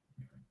are,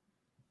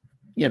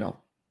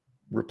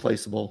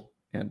 replaceable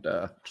and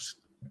just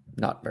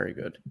not very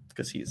good,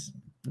 because he's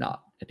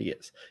not, and he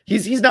is.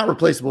 He's not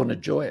replaceable in a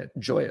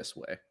joyous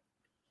way.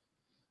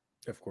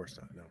 Of course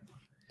not, no.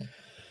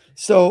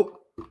 So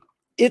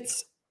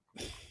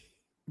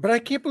but I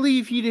can't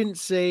believe he didn't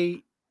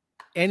say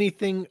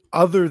anything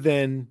other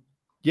than,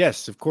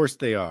 yes, of course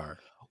they are.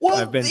 Well,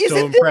 I've been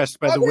so impressed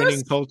by the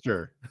winning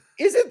culture.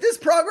 Isn't this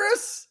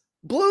progress?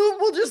 Bloom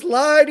will just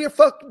lie to your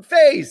fucking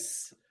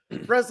face.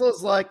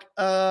 Breslow's like,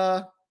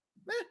 I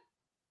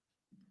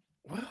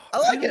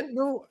like it.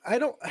 No,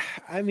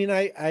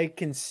 I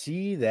can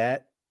see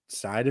that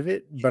side of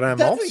it, but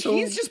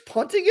he's just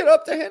punting it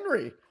up to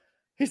Henry.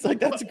 He's like,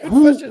 that's a good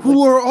question.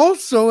 Who are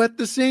also at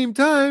the same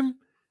time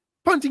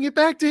punting it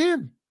back to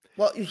him.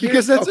 Well,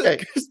 because that's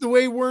the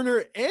way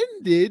Werner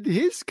ended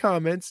his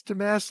comments to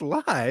Mass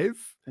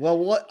Live.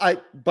 Well,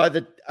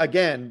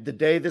 the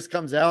day this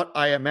comes out,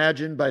 I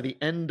imagine by the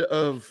end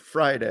of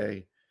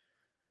Friday,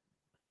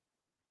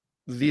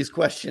 these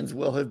questions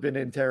will have been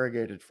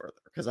interrogated further,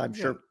 because I'm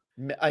sure,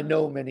 I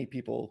know many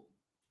people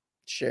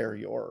share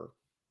your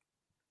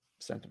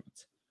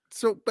sentiments.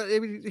 So, but I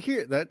mean,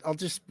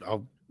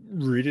 I'll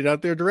read it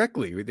out there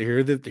directly. Here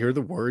are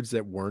the words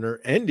that Werner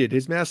ended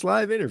his Mass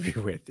Live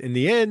interview with. In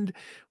the end,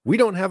 we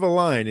don't have a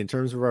line in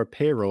terms of our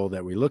payroll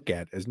that we look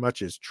at as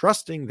much as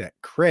trusting that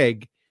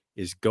Craig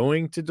is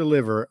going to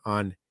deliver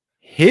on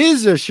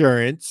his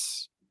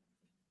assurance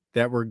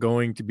that we're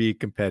going to be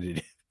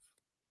competitive.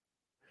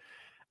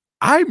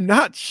 I'm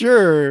not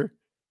sure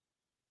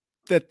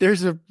that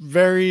there's a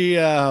very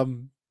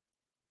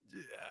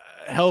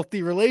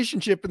healthy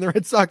relationship in the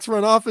Red Sox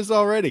front office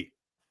already.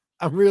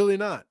 I'm really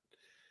not.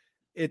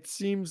 It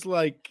seems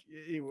like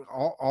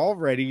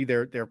already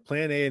their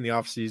plan A in the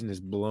offseason is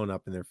blown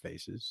up in their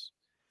faces.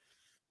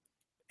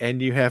 And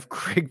you have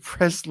Craig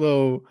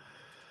Breslow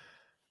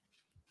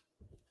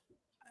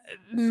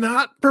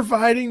not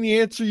providing the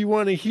answer you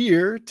want to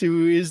hear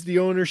to, is the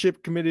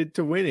ownership committed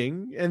to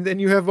winning? And then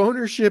you have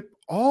ownership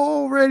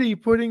already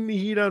putting the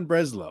heat on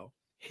Breslow.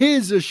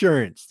 His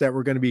assurance that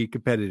we're going to be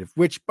competitive,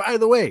 which, by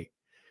the way,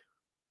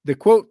 the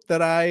quote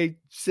that I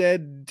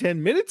said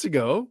 10 minutes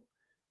ago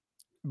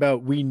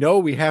about we know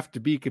we have to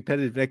be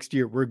competitive next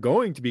year, we're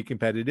going to be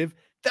competitive,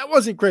 that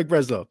wasn't Craig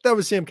Breslow. That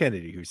was Sam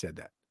Kennedy who said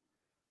that.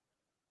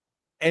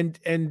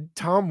 And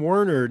Tom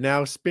Werner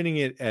now spinning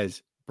it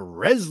as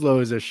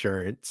Breslow's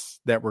assurance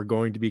that we're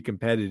going to be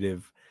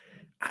competitive.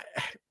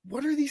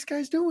 What are these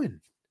guys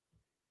doing?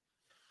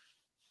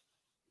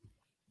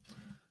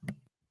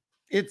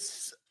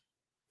 It's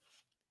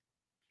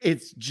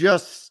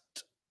just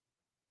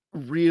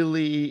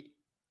really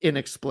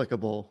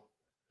inexplicable.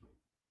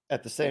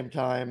 At the same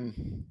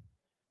time,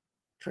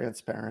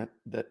 transparent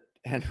that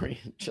Henry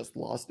just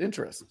lost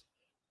interest.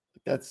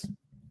 That's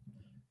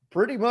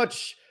pretty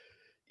much,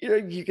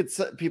 you could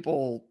say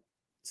people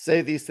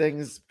say these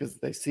things because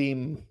they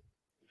seem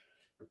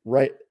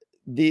right.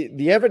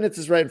 The evidence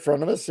is right in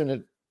front of us, and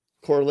a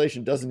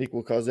correlation doesn't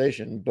equal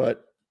causation,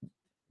 but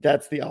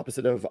that's the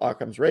opposite of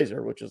Occam's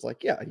razor, which is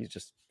like, yeah, he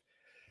just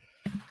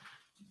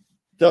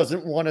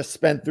doesn't want to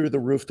spend through the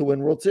roof to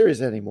win World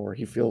Series anymore.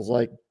 He feels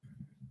like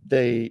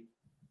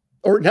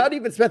or not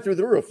even spend through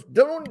the roof.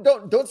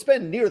 Don't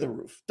spend near the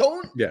roof.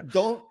 Don't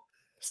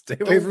stay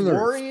away from the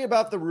roof. Worry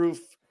about the roof.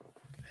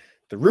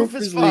 The roof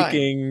is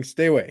leaking.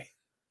 Stay away.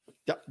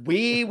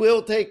 We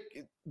will take.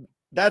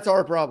 That's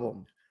our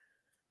problem.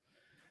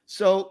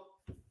 So,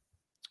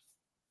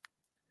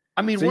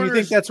 I mean, so you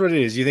think that's what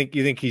it is? You think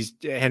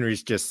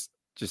Henry's just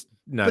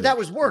not? But that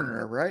was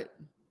Werner, right?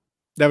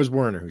 That was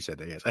Werner who said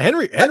that. Yes,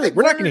 Henry.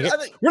 We're not going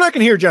to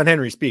hear John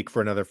Henry speak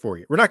for another 4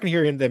 years. We're not going to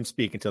hear them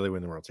speak until they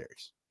win the World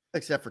Series.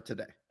 Except for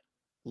today,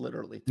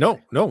 literally.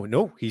 Today.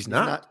 No, he's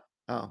not.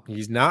 Oh,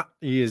 he's not.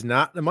 He is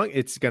not among.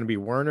 It's going to be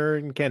Werner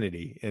and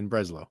Kennedy and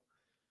Breslow.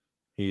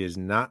 He is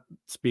not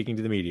speaking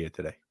to the media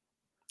today.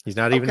 He's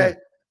not even. Okay,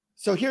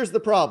 so here's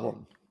the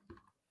problem.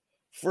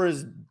 For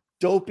as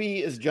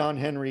dopey as John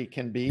Henry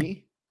can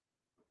be,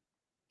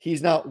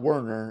 he's not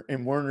Werner,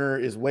 and Werner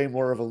is way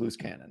more of a loose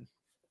cannon.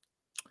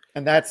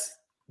 And that's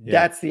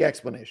the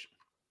explanation.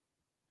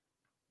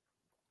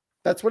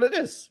 That's what it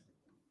is.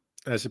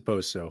 I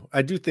suppose so.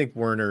 I do think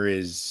Werner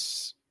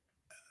is,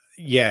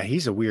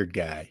 he's a weird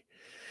guy.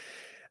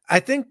 I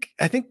think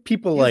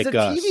people he's like a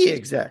us. TV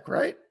exec,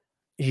 right?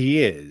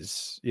 He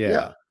is.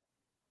 Yeah.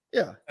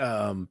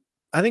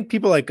 I think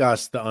people like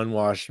us, the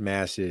unwashed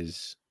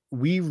masses,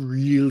 we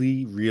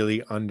really,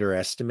 really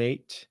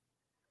underestimate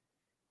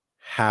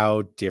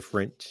how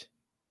different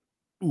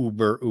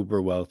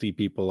uber wealthy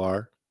people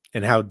are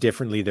and how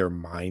differently their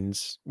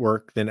minds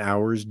work than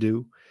ours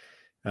do.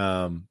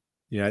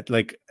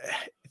 Like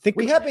I think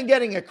we have been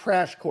getting a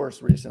crash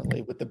course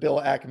recently with the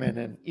Bill Ackman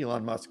and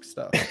Elon Musk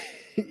stuff.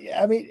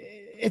 I mean,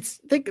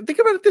 think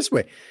about it this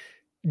way.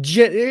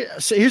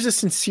 So here's a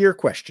sincere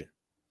question.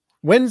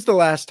 When's the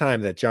last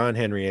time that John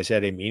Henry has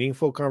had a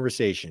meaningful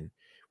conversation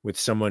with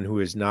someone who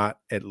is not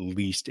at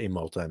least a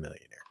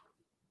multimillionaire?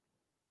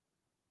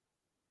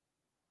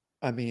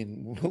 I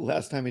mean,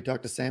 last time he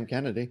talked to Sam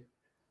Kennedy.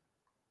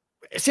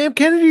 Sam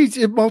Kennedy's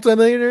a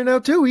multimillionaire now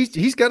too.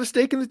 He's got a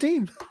stake in the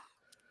team.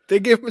 They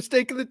gave him a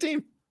stake in the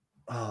team.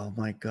 Oh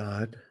my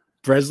God.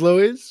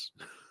 Breslow is.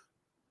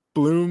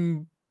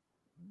 Bloom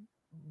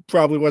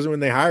probably wasn't when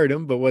they hired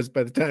him, but was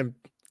by the time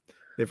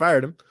they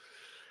fired him.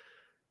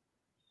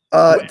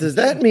 Does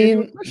that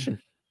mean?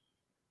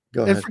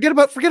 Go ahead. And forget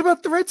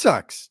about the Red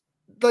Sox.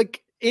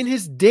 Like in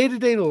his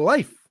day-to-day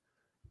life,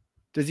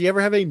 does he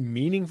ever have a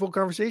meaningful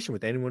conversation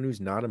with anyone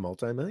who's not a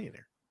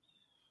multimillionaire?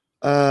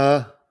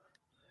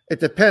 It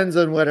depends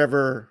on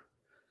whatever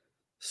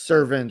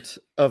servant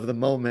of the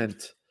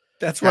moment.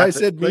 That's why I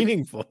said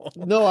meaningful.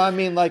 No, I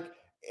mean like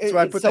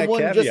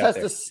someone just has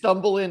there. to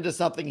stumble into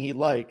something he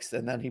likes,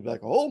 and then he'd be like,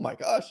 "Oh my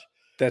gosh!"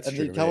 That's and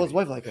true. he'd tell his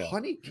wife, "Like,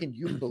 honey, can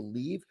you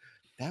believe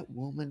that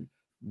woman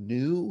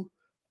knew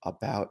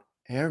about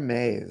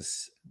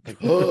Hermes?" Like,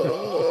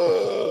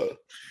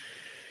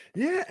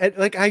 yeah, and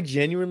like I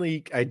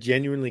genuinely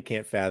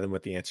can't fathom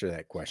what the answer to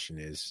that question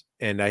is,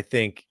 and I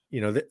think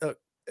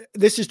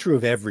this is true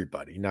of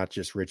everybody, not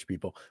just rich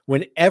people.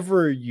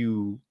 Whenever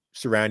you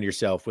surround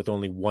yourself with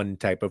only one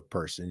type of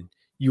person,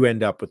 you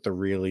end up with a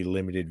really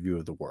limited view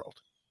of the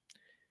world.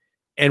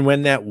 And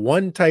when that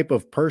one type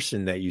of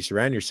person that you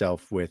surround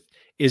yourself with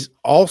is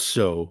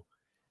also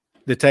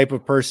the type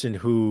of person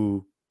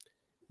who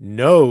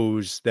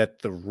knows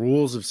that the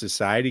rules of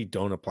society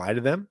don't apply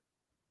to them,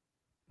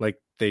 like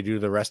they do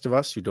the rest of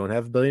us who don't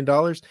have $1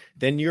 billion,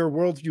 then your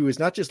worldview is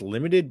not just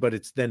limited, but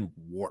it's then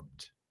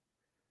warped.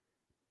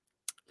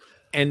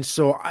 And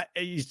so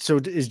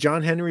is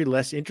John Henry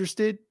less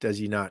interested? Does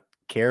he not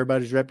care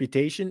about his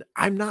reputation?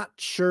 I'm not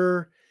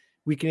sure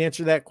we can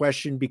answer that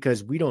question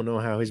because we don't know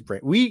how his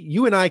brain,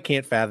 you and I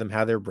can't fathom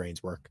how their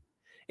brains work.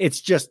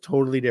 It's just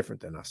totally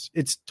different than us.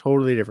 It's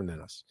totally different than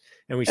us.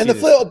 And we see the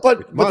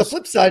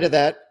flip side of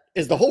that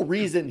is the whole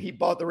reason he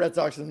bought the Red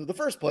Sox in the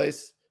first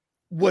place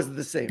was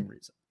the same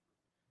reason.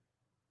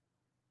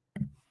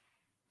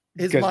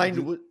 His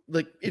mind was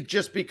like, it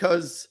just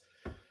because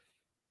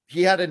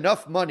he had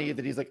enough money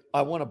that he's like,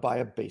 I want to buy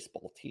a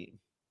baseball team.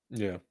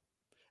 Yeah.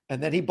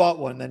 And then he bought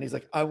one. Then he's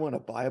like, I want to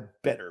buy a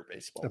better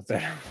baseball team.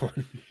 Better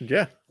one.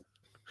 Yeah.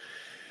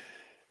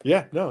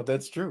 Yeah, no,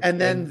 that's true.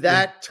 And then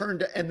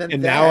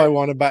now I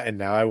want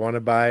to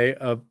buy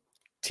a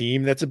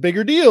team that's a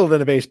bigger deal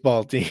than a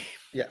baseball team.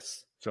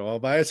 Yes. So I'll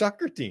buy a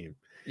soccer team.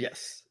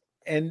 Yes.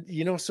 And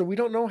so we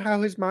don't know how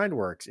his mind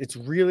works. It's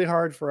really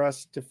hard for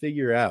us to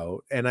figure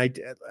out. And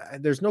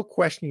there's no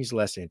question he's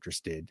less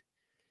interested.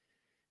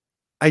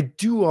 I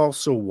do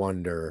also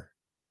wonder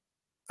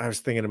I was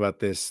thinking about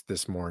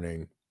this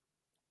morning.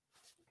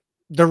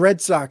 The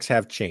Red Sox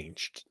have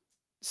changed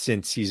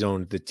since he's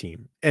owned the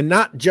team, and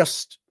not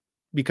just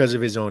because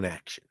of his own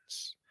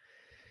actions,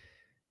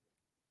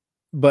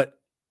 but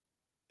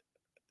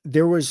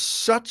there was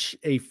such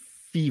a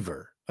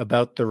fever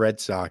about the Red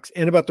Sox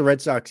and about the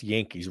Red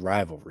Sox-Yankees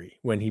rivalry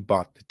when he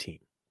bought the team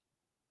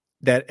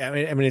that,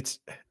 I mean,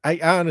 I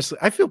honestly,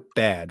 I feel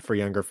bad for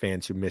younger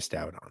fans who missed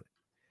out on it,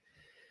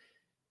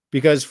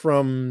 because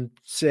from,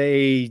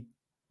 say,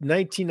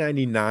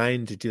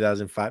 1999 to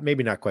 2005,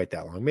 maybe not quite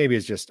that long. Maybe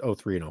it's just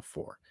 03 and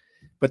 04.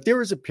 But there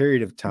was a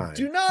period of time.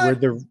 Do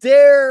not where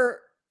dare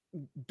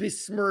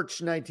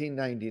besmirch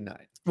 1999.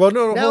 Well,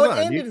 no, now hold it on.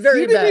 ended You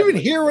very didn't badly. even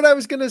hear what I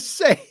was going to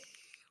say.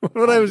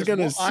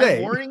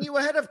 I'm warning you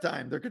ahead of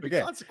time. There could be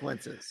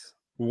consequences.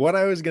 What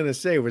I was going to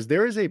say was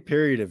there is a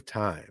period of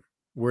time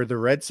where the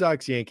Red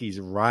Sox-Yankees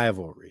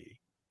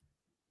rivalry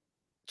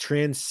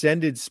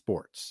transcended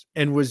sports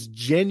and was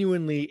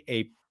genuinely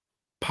a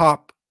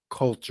pop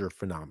culture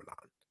phenomenon.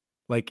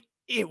 Like,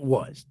 it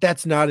was.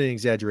 That's not an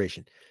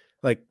exaggeration.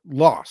 Like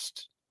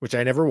Lost, which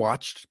I never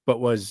watched, but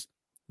was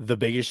the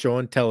biggest show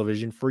on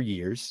television for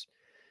years.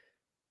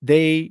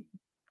 They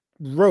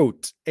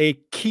wrote a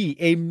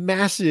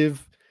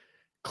massive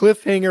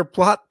cliffhanger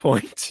plot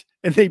point,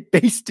 and they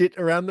based it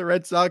around the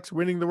Red Sox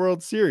winning the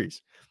World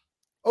Series.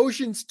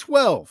 Ocean's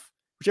 12,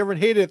 which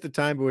everyone hated at the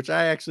time, but which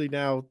I actually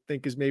now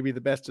think is maybe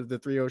the best of the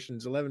 3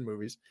 Ocean's 11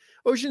 movies.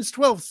 Ocean's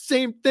 12,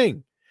 same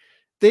thing.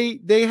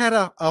 They had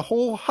a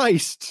whole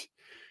heist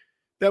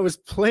that was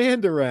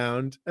planned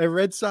around a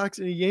Red Sox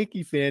and a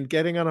Yankee fan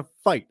getting on a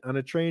fight on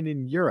a train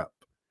in Europe.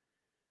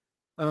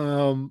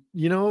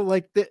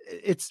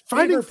 It's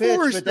Finding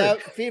Forrester.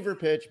 Fever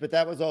Pitch, but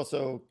that was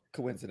also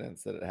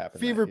coincidence that it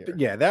happened.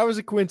 Yeah, that was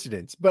a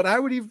coincidence. But I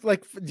would even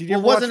did you?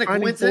 It wasn't a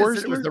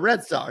coincidence. It was the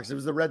Red Sox. It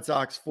was the Red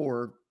Sox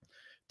for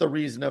the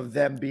reason of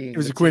them being. It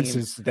was a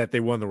coincidence that they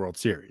won the World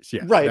Series.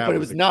 Yeah, right. But it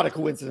was not a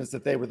coincidence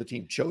that they were the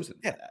team chosen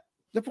for that.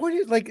 The point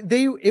is,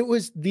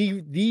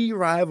 the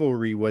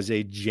rivalry was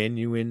a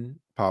genuine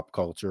pop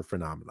culture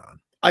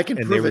phenomenon. I can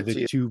prove it to you. They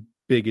were the two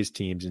biggest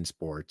teams in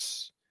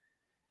sports.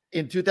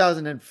 In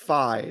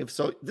 2005,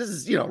 so this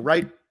is,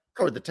 right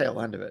toward the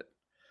tail end of it,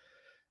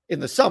 in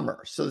the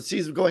summer. So the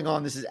season going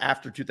on, this is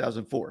after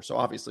 2004. So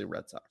obviously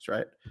Red Sox,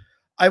 right?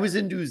 I was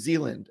in New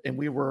Zealand and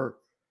we were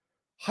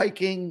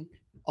hiking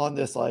on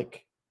this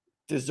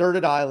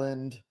deserted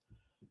island,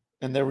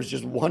 and there was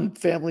just one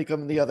family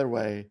coming the other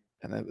way.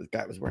 And then the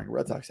guy was wearing a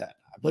Red Sox hat.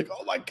 I'm like,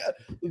 oh my God.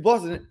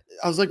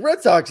 I was like,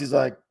 Red Sox. He's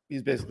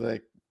basically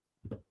like,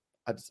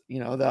 I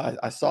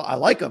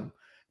like him,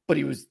 but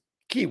he was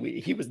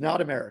Kiwi. He was not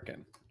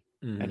American.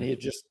 Mm-hmm. And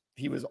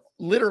he was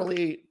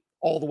literally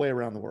all the way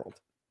around the world.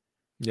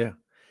 Yeah.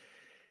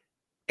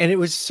 And it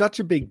was such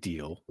a big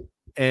deal.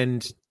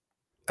 And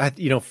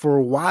for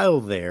a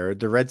while there,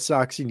 the Red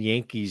Sox and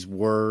Yankees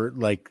were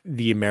like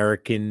the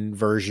American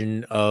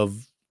version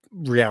of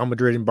Real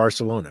Madrid and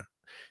Barcelona.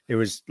 It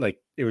was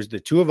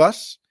the two of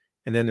us,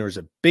 and then there was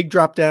a big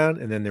drop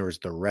down, and then there was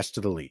the rest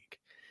of the league.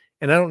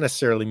 And I don't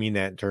necessarily mean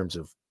that in terms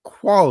of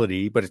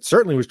quality, but it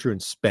certainly was true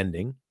in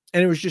spending,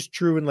 and it was just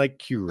true in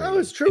Q rating. It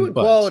was true in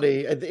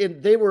quality.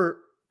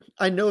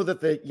 I know that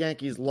the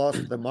Yankees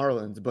lost the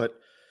Marlins, but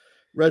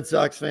Red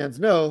Sox fans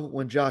know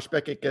when Josh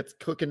Beckett gets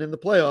cooking in the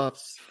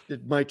playoffs,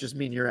 it might just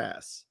mean your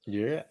ass.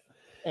 Yeah.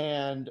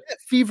 And that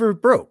fever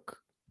broke.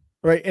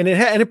 Right. And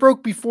it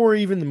broke before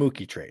even the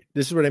Mookie trade.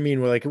 This is what I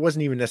mean. Where it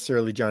wasn't even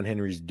necessarily John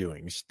Henry's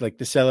doing. It's the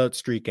sellout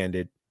streak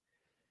ended.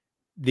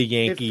 The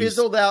Yankees. It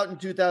fizzled out in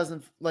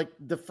 2000.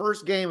 The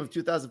first game of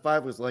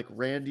 2005 was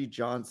Randy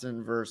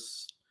Johnson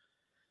versus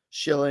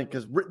Schilling,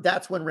 because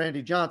that's when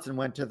Randy Johnson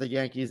went to the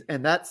Yankees.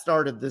 And that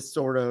started this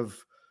sort of,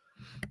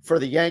 for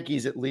the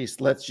Yankees at least,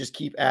 let's just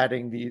keep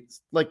adding the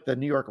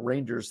New York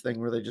Rangers thing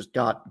where they just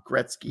got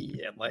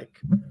Gretzky and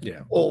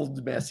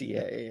old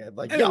Messier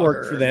and it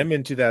worked for them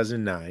in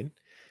 2009.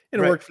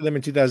 And it worked for them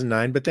in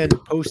 2009, but then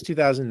post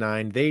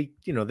 2009, they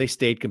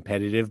stayed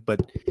competitive,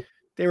 but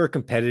they were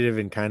competitive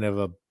in kind of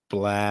a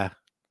blah,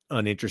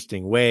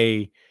 uninteresting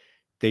way.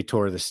 They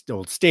tore the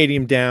old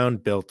stadium down,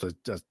 built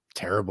a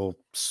terrible,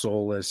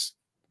 soulless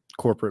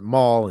corporate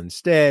mall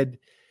instead.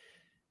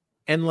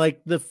 And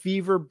the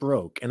fever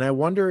broke. And I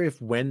wonder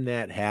if when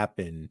that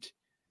happened,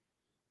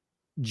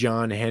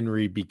 John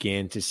Henry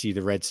began to see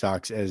the Red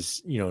Sox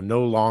as,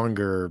 no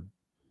longer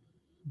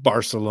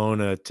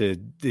Barcelona to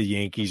the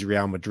Yankees,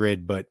 Real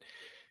Madrid, but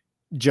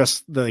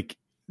just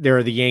there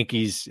are the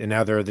Yankees and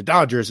now there are the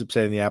Dodgers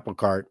upsetting the apple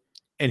cart.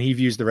 And he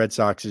views the Red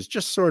Sox as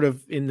just sort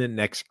of in the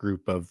next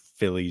group of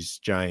Phillies,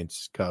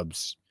 Giants,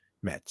 Cubs,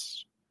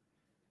 Mets.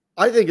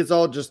 I think it's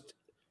all just,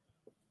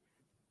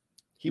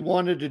 he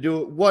wanted to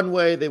do it one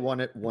way. They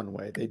want it one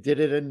way. They did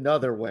it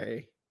another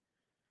way.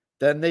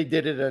 Then they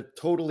did it a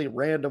totally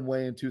random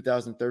way in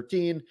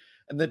 2013.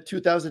 And then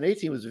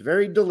 2018 was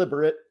very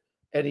deliberate.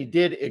 And he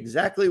did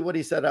exactly what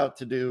he set out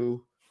to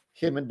do,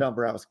 him and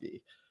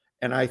Dombrowski.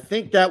 And I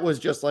think that was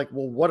just well,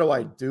 what do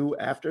I do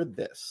after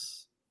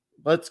this?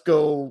 Let's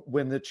go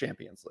win the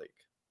Champions League.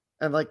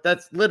 And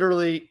that's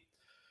literally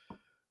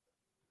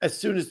as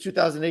soon as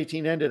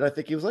 2018 ended, I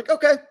think he was like,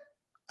 okay,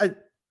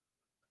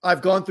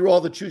 I've gone through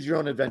all the choose your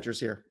own adventures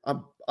here.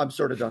 I'm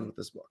sort of done with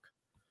this book.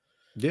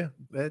 Yeah,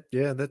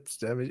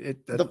 that's. I mean,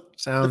 The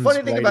sounds.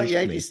 funny thing about rightish to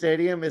Yankee me.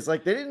 Stadium is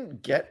like they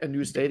didn't get a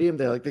new stadium.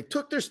 They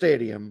took their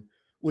stadium,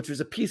 which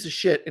was a piece of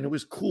shit, and it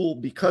was cool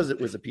because it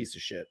was a piece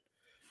of shit,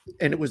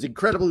 and it was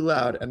incredibly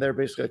loud. And they're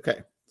basically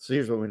okay. So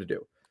here's what we're gonna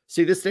do.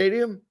 See this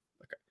stadium?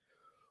 Okay,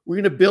 we're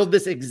gonna build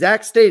this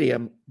exact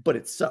stadium, but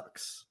it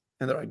sucks.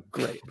 And they're like,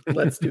 great,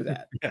 let's do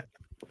that. Yeah.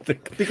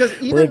 Because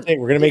we're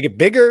gonna make it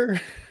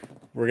bigger.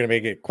 We're gonna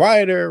make it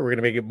quieter. We're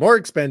gonna make it more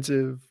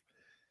expensive.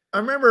 I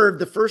remember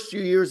the first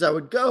few years I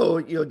would go,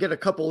 get a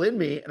couple in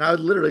me, and I would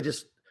literally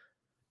just,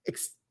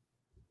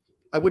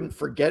 I wouldn't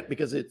forget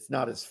because it's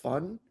not as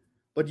fun,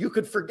 but you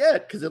could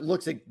forget because it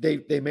looks like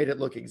they made it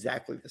look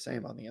exactly the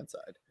same on the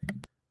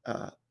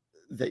inside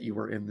that you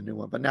were in the new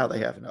one. But now they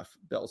have enough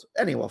bells.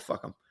 Anyway,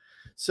 fuck them.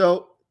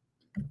 So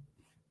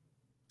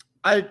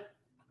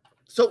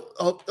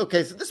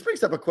okay. So this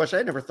brings up a question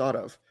I never thought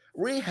of.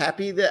 Were you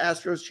happy the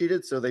Astros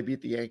cheated so they beat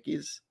the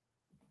Yankees?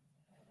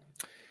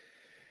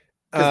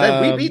 Because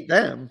then we beat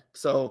them.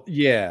 So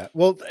yeah,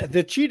 well,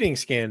 the cheating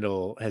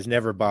scandal has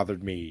never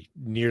bothered me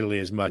nearly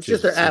as much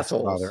just as they're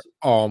assholes. Bother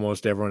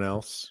almost everyone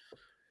else.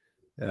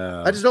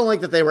 I just don't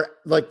like that they were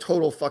like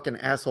total fucking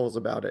assholes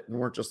about it and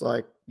weren't just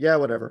like, yeah,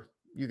 whatever,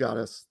 you got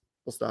us,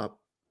 we'll stop.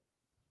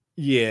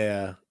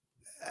 Yeah,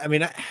 I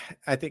mean,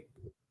 I think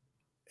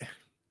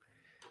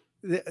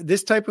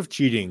this type of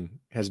cheating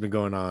has been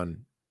going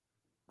on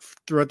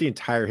throughout the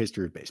entire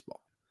history of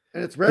baseball.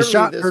 And it's the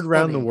shot heard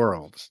around the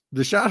world.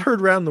 The shot heard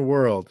around the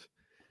world.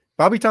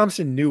 Bobby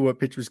Thompson knew what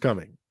pitch was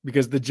coming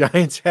because the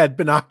Giants had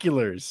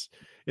binoculars.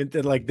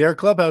 Like their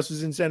clubhouse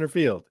was in center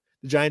field.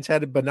 The Giants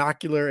had a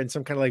binocular and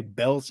some kind of like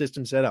bell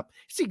system set up.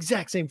 It's the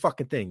exact same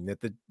fucking thing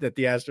that the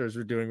Astros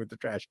were doing with the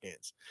trash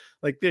cans.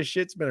 Like this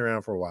shit's been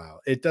around for a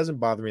while. It doesn't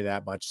bother me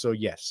that much. So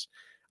yes,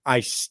 I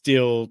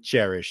still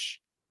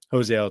cherish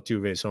Jose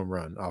Altuve's home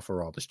run off of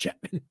Aroldis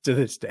Chapman to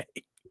this day.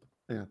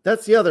 Yeah,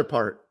 that's the other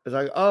part. It's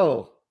like,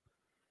 oh,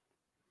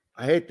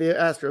 I hate the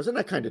Astros, and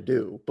I kind of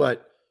do.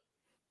 But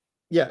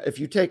yeah, if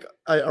you take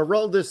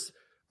Aroldis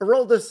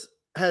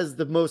has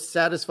the most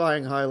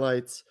satisfying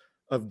highlights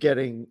of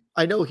getting.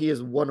 I know he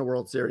has won a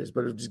World Series,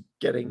 but of just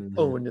getting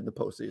owned in the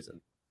postseason.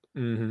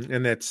 Mm-hmm.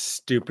 And that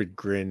stupid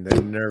grin,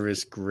 that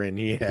nervous grin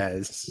he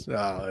has. Oh,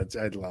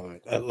 I love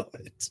it. I love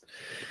it.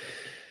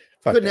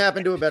 Couldn't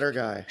happen to a better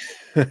guy.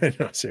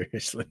 No,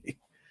 seriously.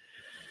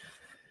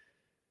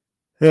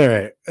 All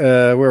right.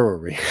 Where were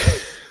we?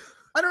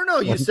 I don't know.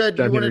 You said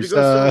you wanted to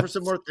go over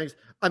some more things.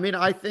 I mean,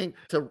 I think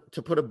to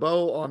put a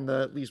bow on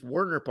the at least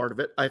Werner part of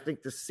it, I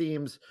think this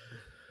seems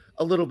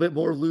a little bit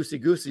more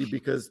loosey-goosey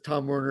because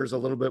Tom Werner is a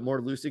little bit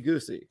more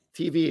loosey-goosey.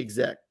 TV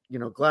exec,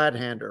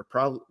 Gladhander,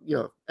 probably,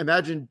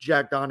 imagine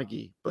Jack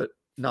Donaghy, but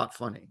not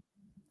funny.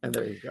 And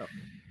there you go.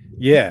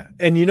 Yeah.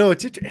 And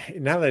it's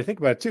now that I think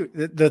about it too,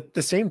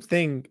 the same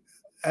thing.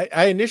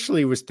 I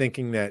initially was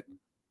thinking that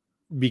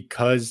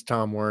because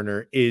Tom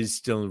Werner is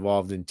still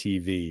involved in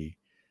TV,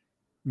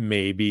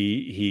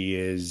 maybe he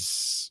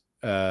is,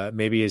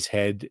 maybe his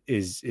head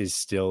is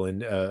still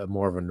in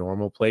more of a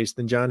normal place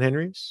than John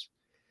Henry's.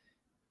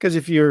 Because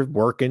if you're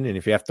working and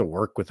if you have to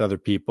work with other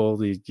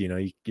people,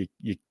 you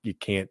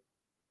can't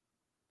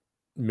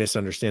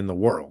misunderstand the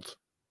world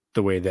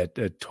the way that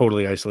a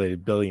totally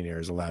isolated billionaire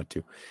is allowed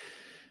to.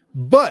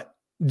 But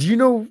do you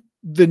know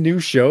the new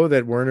show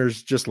that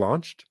Werner's just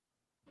launched?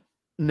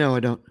 No, I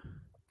don't.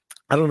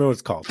 I don't know what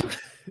it's called.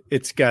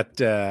 It's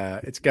got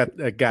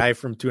a guy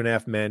from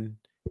 2.5 Men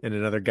and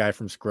another guy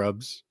from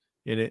Scrubs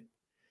in it.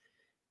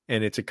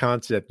 And it's a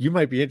concept. You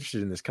might be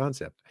interested in this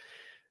concept.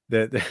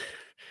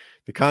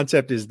 The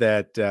concept is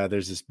that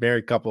there's this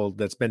married couple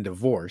that's been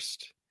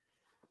divorced.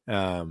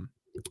 But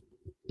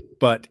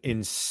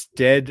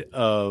instead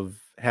of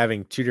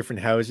having two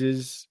different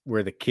houses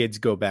where the kids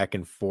go back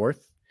and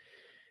forth,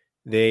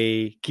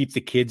 they keep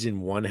the kids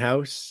in one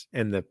house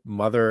and the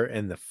mother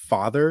and the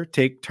father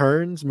take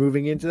turns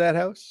moving into that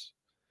house.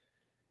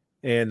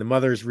 And the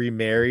mother's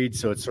remarried.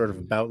 So it's sort of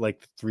about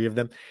like the three of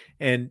them.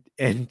 And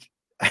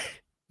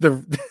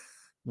the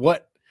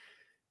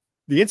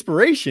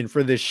inspiration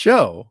for this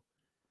show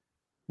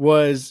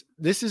was,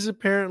 this is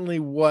apparently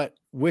what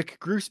Wyc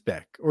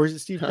Grousbeck, or is it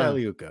Steve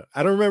Pagliuca?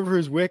 I don't remember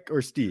who's Wyc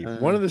or Steve,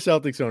 one of the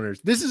Celtics owners.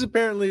 This is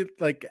apparently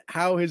like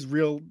how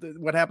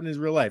what happened in his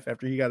real life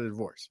after he got a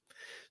divorce.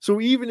 So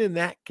even in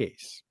that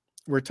case,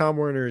 where Tom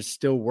Werner is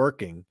still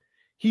working,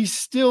 he's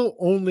still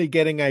only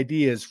getting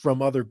ideas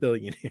from other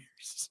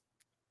billionaires.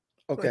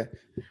 Okay.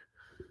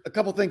 A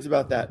couple things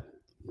about that.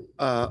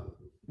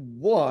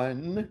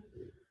 One,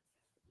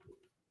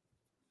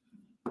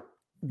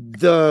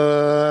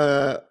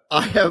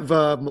 I have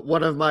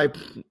one of my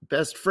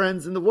best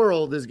friends in the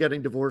world is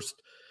getting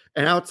divorced,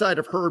 and outside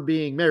of her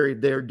being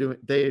married, they're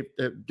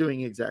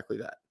doing exactly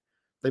that.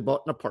 They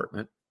bought an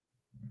apartment,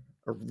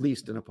 or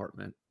leased an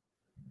apartment,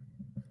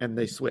 and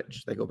they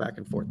switch. They go back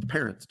and forth. The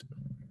parents do.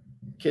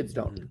 Kids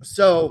don't.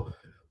 So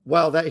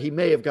while that he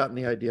may have gotten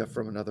the idea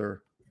from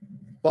another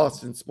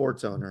Boston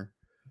sports owner,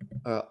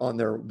 on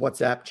their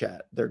WhatsApp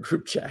chat, their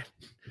group chat.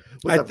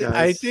 What's up, guys?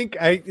 I think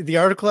the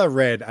article I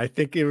read, I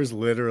think it was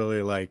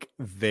literally like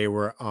they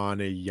were on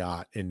a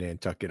yacht in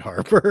Nantucket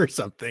Harbor or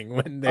something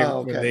when they. Oh,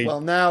 okay. When they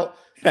well, now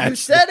you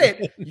said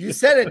it. You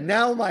said it.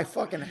 Now my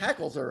fucking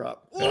hackles are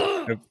up.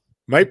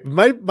 might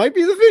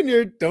be the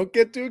Vineyard. Don't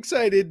get too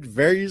excited.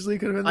 Very easily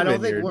could have been. I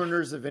don't think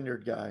Werner's a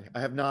Vineyard guy. I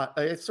have not.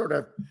 I sort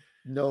of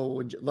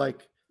know,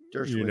 like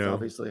Dershowitz,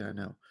 obviously I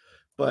know,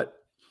 but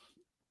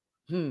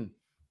yeah.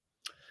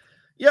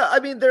 I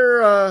mean,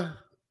 they're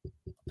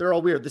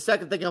all weird. The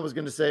second thing I was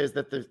going to say is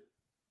that the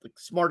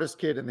smartest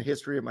kid in the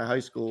history of my high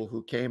school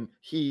who came,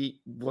 he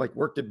like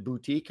worked at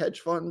boutique hedge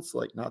funds,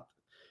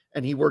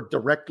 and he worked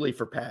directly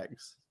for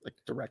PAGS, like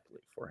directly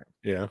for him.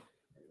 Yeah.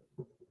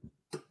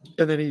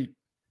 And then he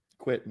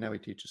quit and now he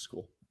teaches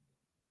school.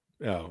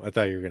 Oh, I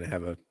thought you were going to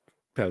have a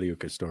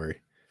Paliuca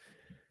story.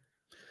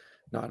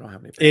 No, I don't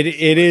have any.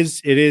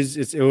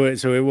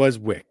 So it was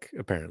Wick,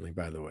 apparently,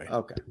 by the way.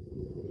 Okay.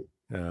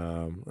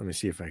 Let me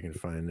see if I can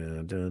find.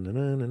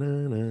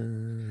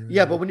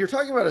 Yeah, but when you're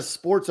talking about a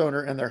sports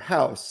owner and their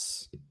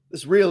house,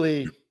 this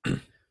really,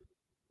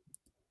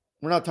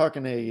 we're not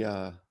talking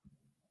a.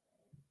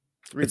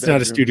 It's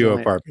not a studio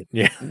apartment.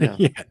 Yeah, No.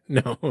 Yeah,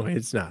 no,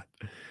 it's not.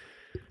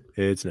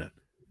 It's not.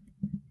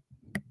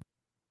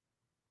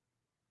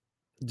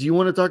 Do you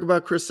want to talk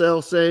about Chris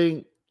Sale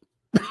saying,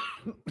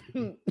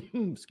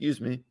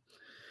 excuse me,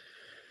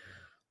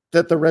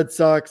 that the Red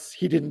Sox,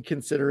 he didn't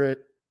consider it,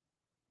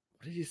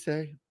 what did he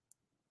say?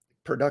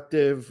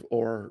 Productive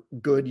or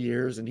good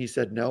years. And he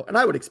said no. And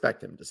I would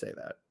expect him to say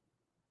that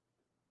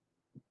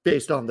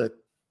based on the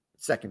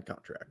second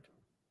contract.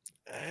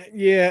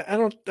 Yeah, I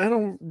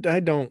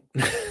don't.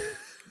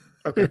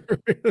 Okay.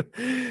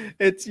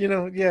 It's,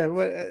 yeah.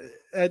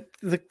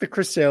 The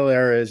Chris Sale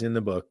era is in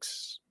the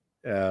books.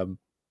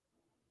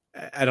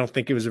 I don't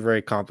think it was a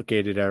very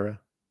complicated era.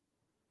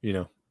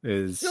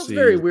 It feels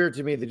very weird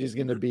to me that he's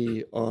going to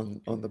be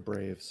on the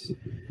Braves.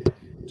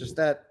 Just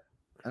that,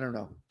 I don't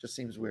know. Just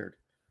seems weird.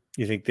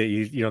 You think that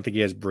you don't think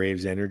he has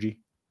Braves energy?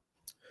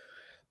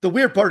 The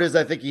weird part is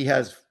I think he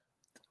has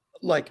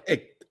like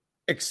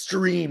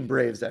extreme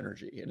Braves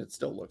energy, and it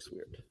still looks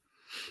weird.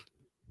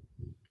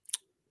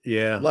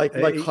 Yeah, like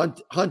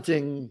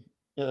hunting,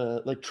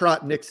 like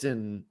Trot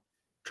Nixon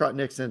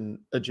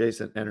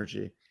adjacent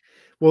energy.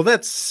 Well,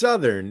 that's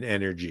Southern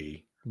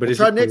energy, but it's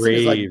Trot Nixon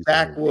is like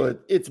backwood.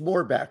 Energy? It's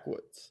more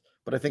backwoods,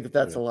 but I think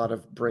that's a lot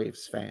of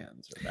Braves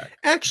fans.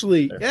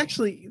 Actually,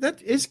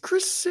 that is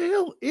Chris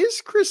Sale.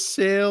 Is Chris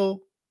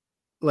Sale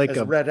like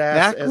a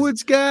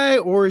backwoods guy,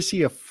 or is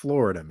he a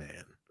Florida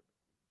man?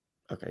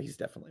 Okay, he's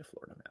definitely a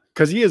Florida man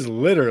because he is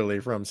literally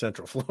from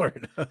Central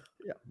Florida.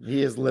 Yeah,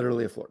 he is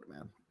literally a Florida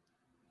man.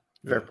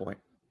 Fair point.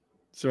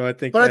 So I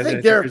think, but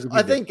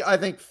I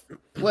think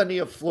plenty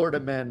of Florida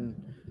men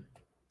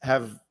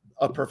have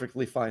a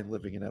perfectly fine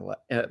living in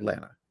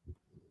Atlanta.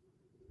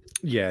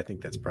 Yeah, I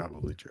think that's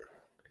probably true.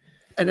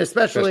 And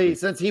especially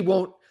since he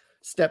won't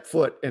step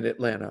foot in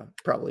Atlanta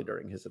probably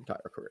during his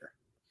entire career.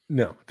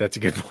 No, that's a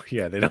good point.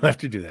 Yeah, they don't have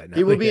to do that now.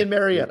 He will be in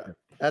Marietta.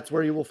 That's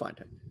where you will find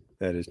him.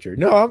 That is true.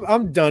 No,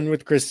 I'm done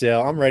with Chris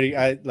Sale. I'm ready.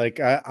 I think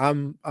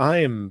I'm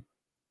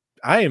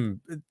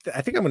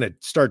going to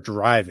start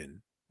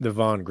driving the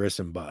Vaughn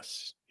Grissom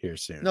bus here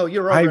soon. No,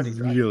 you're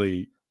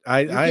already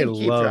I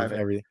love driving.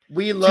 Everything.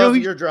 We love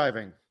your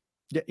driving.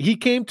 Yeah, he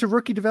came to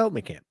rookie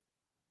development camp,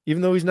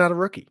 even though he's not a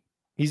rookie.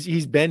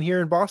 He's been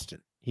here in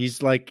Boston.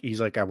 He's like,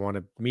 I want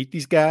to meet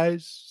these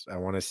guys. I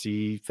want to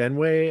see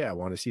Fenway. I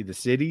want to see the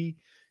city.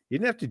 He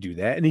didn't have to do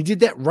that. And he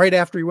did that right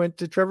after he went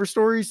to Trevor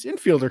Story's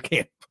infielder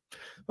camp.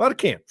 A lot of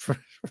camp for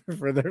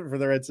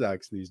the Red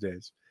Sox these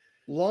days.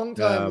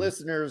 Longtime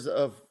listeners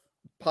of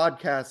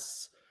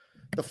podcasts,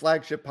 the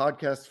flagship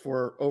podcast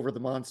for Over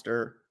the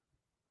Monster,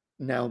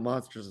 now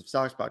Monsters of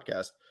Sox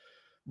podcast,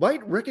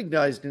 might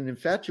recognize Dan's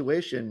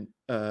infatuation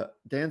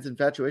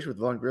with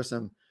Vaughn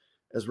Grissom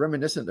as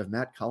reminiscent of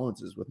Matt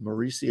Collins's with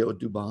Mauricio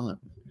Dubon.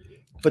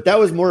 But that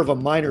was more of a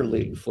minor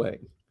league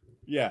fling.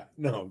 Yeah,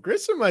 no,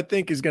 Grissom, I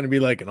think, is going to be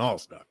like an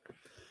all-star.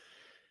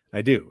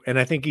 I do. And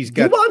I think he's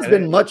got... Dubon's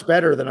been much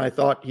better than I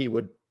thought he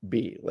would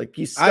be. Like,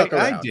 he's stuck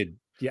around.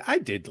 I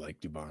did like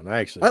Dubon.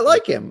 I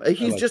like him.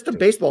 He's just a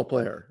baseball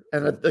player.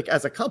 And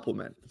as a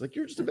compliment, it's like,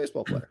 you're just a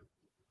baseball player.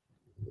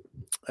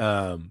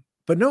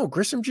 But no,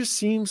 Grissom just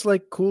seems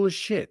like cool as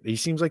shit. He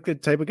seems like the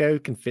type of guy who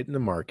can fit in the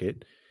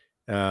market.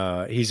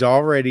 He's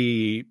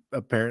already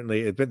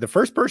apparently the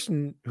first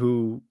person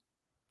who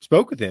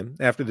spoke with him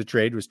after the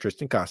trade was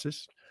Tristan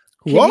Casas,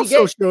 who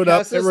also showed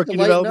up at rookie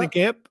development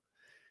camp.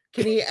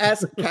 Can he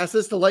ask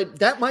Casas to light?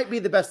 That might be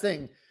the best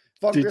thing.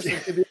 Vaughn Grissom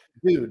could be,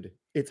 dude,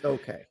 it's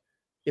okay.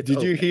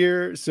 Did you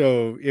hear?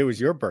 So it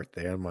was your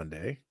birthday on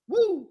Monday.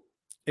 Woo!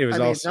 It was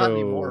also not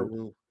anymore.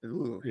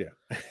 Woo. Yeah.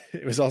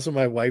 It was also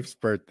my wife's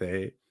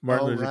birthday,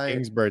 Martin Luther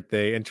King's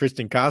birthday, and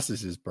Tristan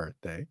Casas's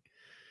birthday.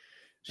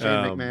 Shane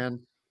McMahon.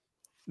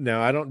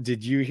 No,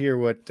 did you hear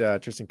what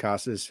Tristan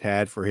Casas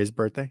had for his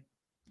birthday?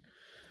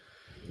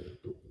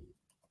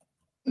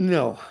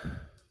 No.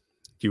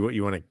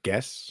 You want to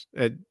guess?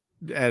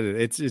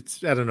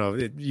 It's I don't know.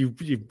 You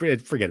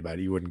forget about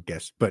it. You wouldn't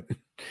guess. But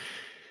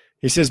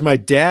he says, my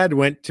dad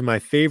went to my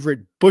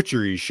favorite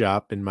butchery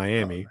shop in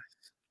Miami.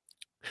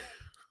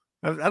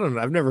 Oh, nice. I don't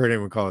know. I've never heard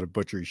anyone call it a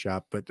butchery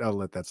shop, but I'll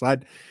let that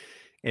slide.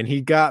 And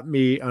he got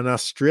me an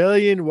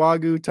Australian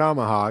Wagyu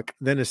tomahawk,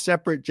 then a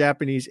separate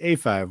Japanese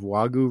A5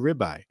 Wagyu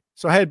ribeye.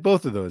 So I had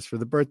both of those for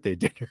the birthday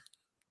dinner.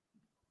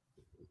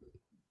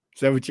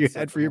 Is that what you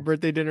had for your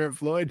birthday dinner at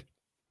Floyd?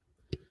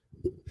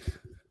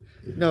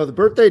 No, the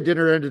birthday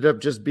dinner ended up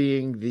just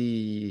being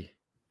the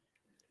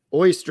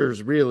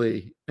oysters,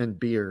 really, and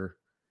beer.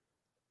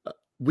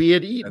 We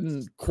had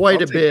eaten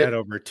quite a bit. That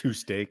over two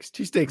steaks.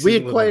 We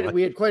had quite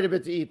a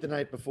bit to eat the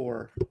night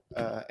before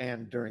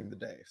and during the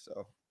day.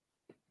 So,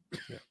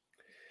 yeah.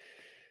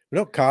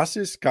 No,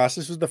 Casas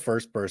was the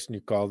first person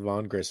who called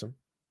Vaughn Grissom,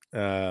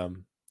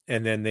 and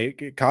then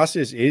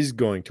Casas is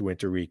going to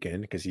winter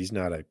weekend because he's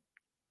not a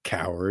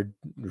coward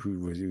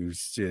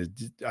who's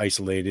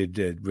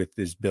isolated with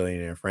his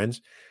billionaire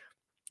friends.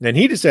 And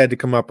he decided to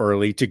come up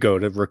early to go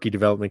to rookie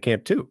development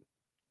camp too.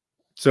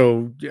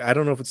 So I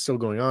don't know if it's still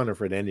going on or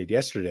if it ended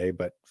yesterday,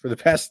 but for the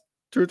past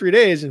 2 or 3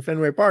 days in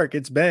Fenway Park,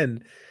 it's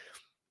been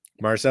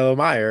Marcelo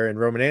Meyer and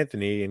Roman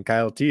Anthony and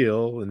Kyle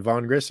Teal and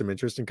Vaughn Grissom and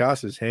Tristan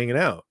Casas hanging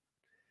out.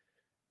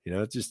 You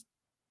know, it's just,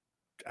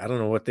 I don't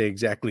know what they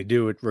exactly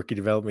do at rookie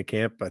development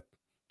camp, but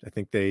I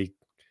think they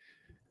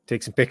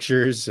take some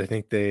pictures. I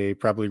think they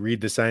probably read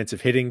the science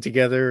of hitting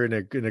together in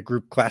a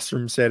group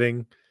classroom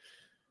setting.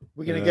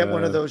 We're going to get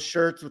one of those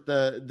shirts with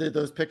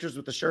those pictures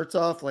with the shirts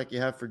off, like you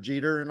have for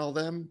Jeter and all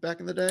them back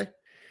in the day.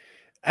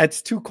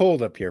 It's too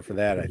cold up here for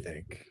that, I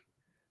think.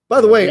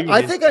 By the way,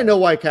 I think I know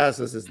why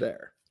Casas is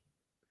there.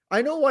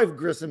 I know why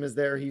Grissom is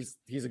there. He's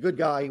a good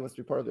guy. He wants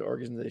to be part of the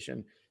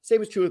organization.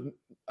 Same is true with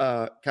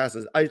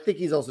Casas. I think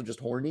he's also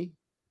just horny.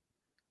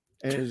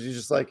 And he's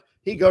just like,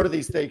 he'd go to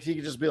these things. He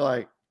could just be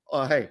like,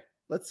 oh, hey,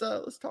 let's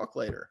talk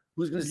later.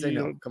 Who's going to say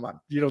no? Come on.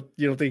 You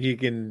don't think he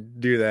can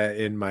do that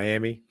in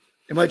Miami?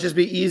 It might just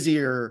be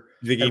easier.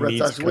 You think he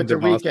needs to come to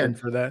Boston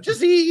for that?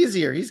 Just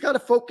easier. He's got to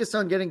focus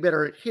on getting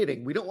better at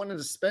hitting. We don't want him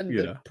to spend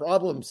the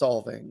problem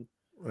solving.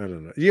 I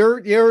don't know.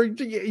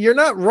 You're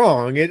not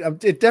wrong.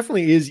 It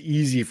definitely is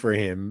easy for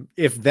him.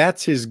 If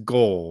that's his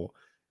goal,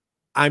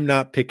 I'm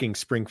not picking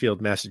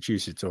Springfield,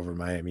 Massachusetts over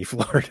Miami,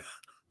 Florida.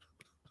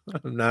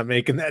 I'm not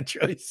making that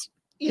choice.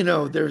 You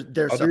know, there's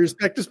all due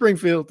respect to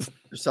Springfield.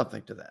 There's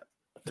something to that.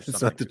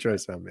 It's not the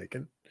choice I'm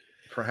making.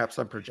 Perhaps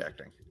I'm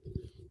projecting.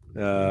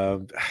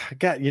 God,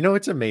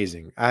 it's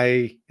amazing.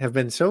 I have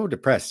been so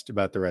depressed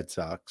about the Red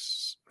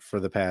Sox for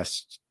the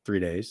past 3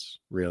 days.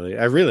 Really,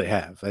 I really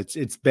have.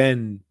 It's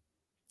been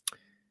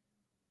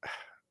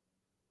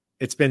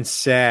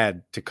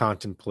sad to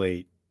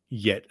contemplate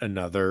yet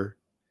another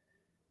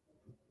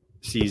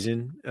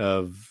season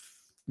of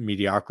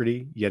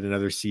mediocrity, yet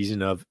another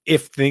season of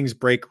if things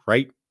break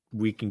right,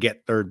 we can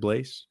get third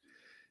place.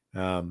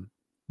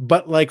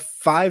 But like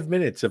 5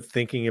 minutes of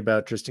thinking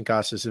about Tristan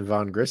Casas and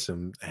Vaughn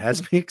Grissom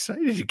has me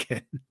excited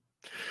again.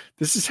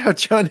 This is how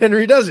John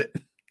Henry does it.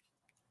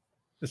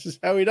 This is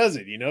how he does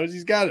it. He knows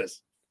he's got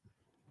us.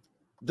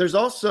 There's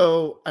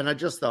also, and I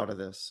just thought of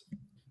this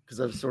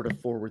because I was sort of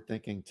forward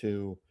thinking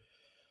too.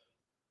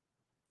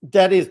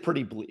 That is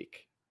pretty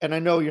bleak. And I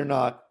know you're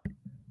not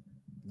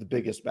the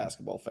biggest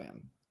basketball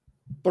fan,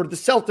 but the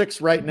Celtics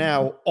right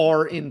now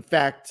are in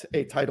fact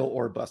a title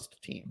or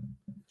bust team.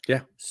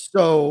 Yeah.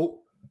 So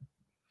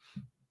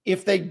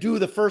if they do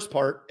the first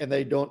part and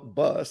they don't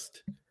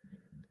bust,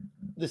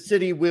 the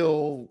city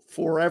will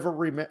forever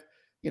remember.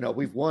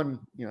 We've won.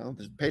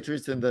 The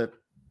Patriots and the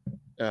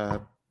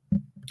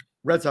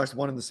Red Sox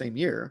won in the same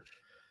year,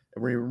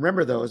 and we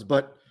remember those.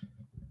 But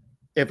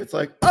if it's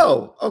like,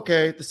 oh,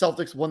 okay, the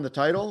Celtics won the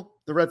title,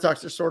 the Red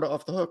Sox are sort of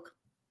off the hook.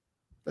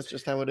 That's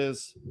just how it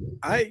is.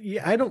 I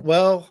don't.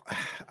 Well,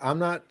 I'm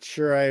not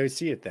sure I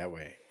see it that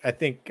way. I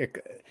think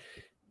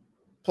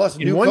plus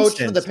new coach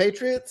for the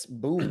Patriots.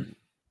 Boom.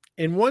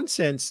 In one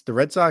sense, the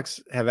Red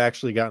Sox have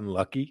actually gotten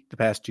lucky the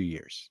past 2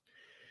 years.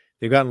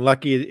 They've gotten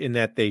lucky in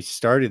that they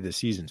started the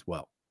seasons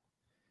well.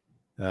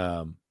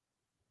 And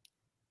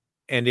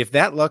if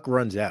that luck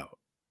runs out,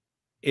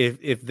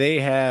 if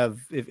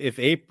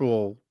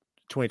April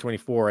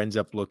 2024 ends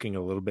up looking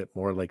a little bit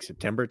more like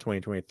September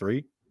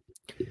 2023,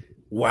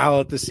 while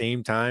at the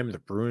same time the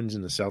Bruins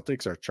and the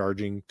Celtics are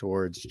charging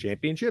towards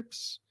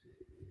championships.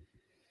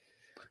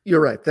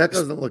 You're right. That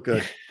doesn't look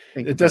good.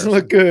 It doesn't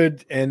look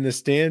good. And the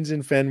stands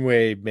in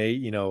Fenway may,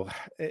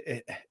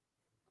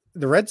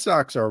 the Red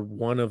Sox are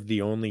one of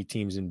the only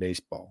teams in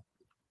baseball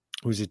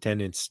whose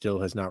attendance still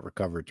has not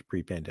recovered to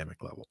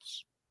pre-pandemic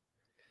levels.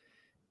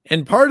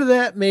 And part of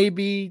that may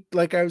be,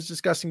 like I was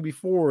discussing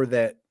before,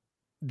 that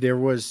there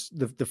was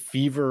the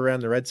fever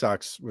around the Red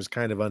Sox was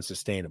kind of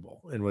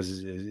unsustainable and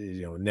was,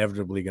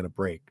 inevitably going to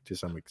break to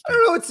some extent. I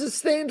don't know. It's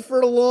sustained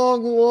for a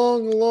long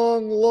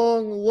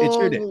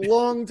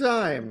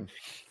time.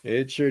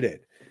 It sure did.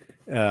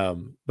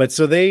 But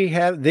so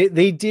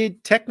they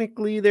did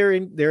technically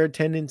their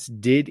attendance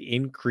did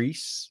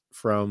increase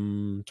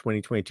from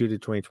 2022 to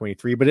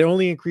 2023, but it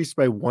only increased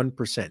by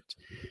 1%.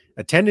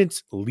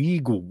 Attendance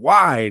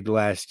league-wide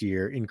last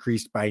year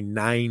increased by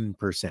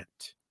 9%.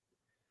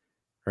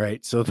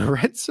 Right? So the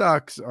Red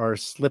Sox are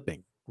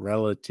slipping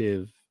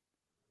relative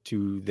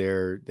to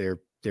their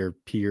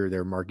peer,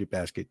 their market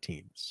basket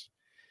teams.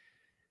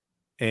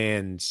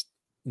 And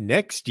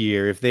next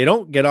year, if they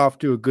don't get off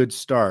to a good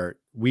start,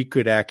 we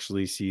could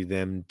actually see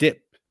them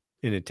dip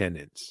in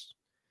attendance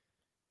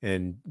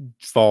and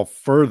fall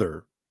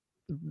further,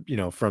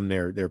 from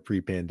their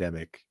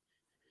pre-pandemic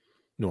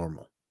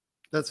normal.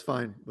 That's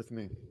fine with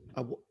me.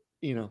 The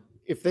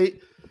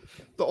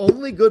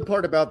only good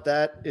part about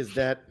that is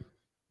that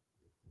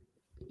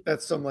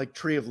that's some like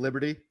Tree of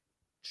Liberty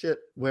shit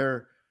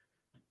where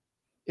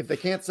if they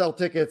can't sell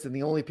tickets and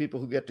the only people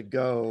who get to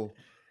go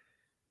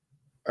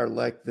are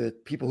like the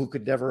people who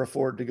could never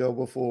afford to go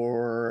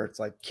before, it's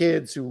like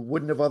kids who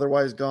wouldn't have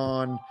otherwise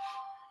gone.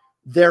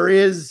 There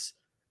is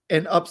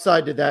an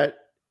upside to that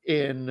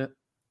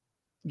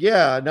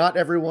not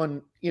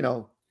everyone,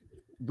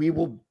 we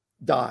will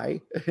die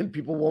and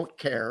people won't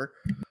care.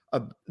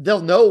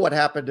 They'll know what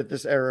happened at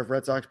this era of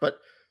Red Sox, but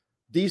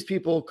these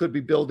people could be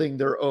building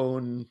their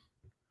own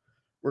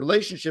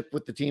relationship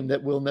with the team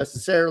that will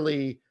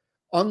necessarily,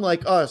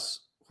 unlike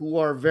us, who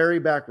are very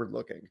backward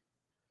looking,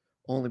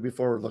 only be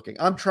forward looking.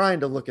 I'm trying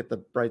to look at the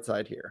bright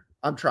side here.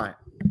 I'm trying.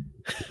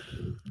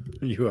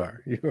 You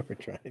are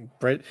trying.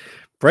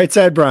 Bright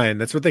side Brian,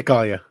 that's what they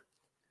call you.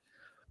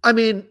 I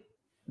mean,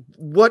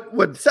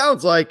 what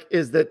sounds like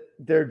is that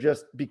they're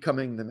just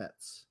becoming the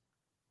Mets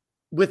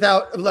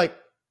without like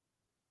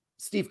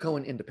Steve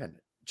Cohen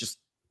independent. Just,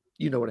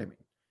 you know what I mean?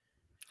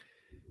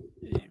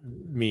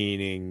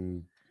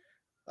 Meaning,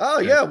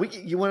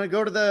 you want to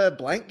go to the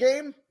blank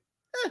game?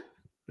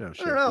 No,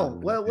 sure. I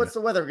don't know. What's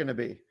the weather going to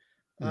be?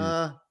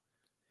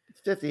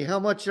 50. How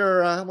much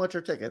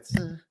are tickets?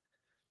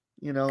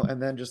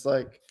 And then just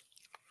like,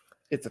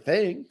 it's a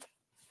thing.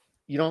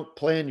 You don't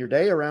plan your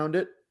day around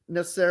it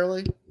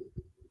necessarily.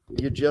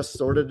 You just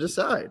sort of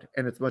decide,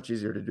 and it's much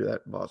easier to do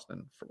that in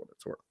Boston for what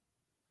it's worth.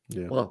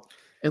 Yeah. Well,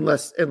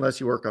 unless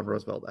you work on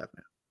Roosevelt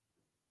Avenue.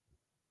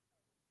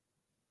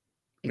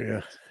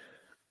 Yeah.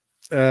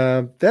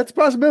 That's a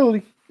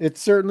possibility. It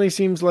certainly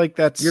seems like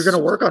you're going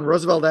to work on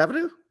Roosevelt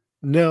Avenue.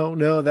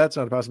 No, that's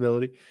not a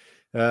possibility.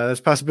 There's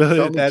a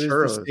possibility that is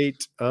the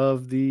state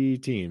of the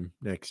team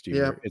next year.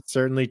 Yeah. It's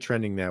certainly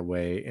trending that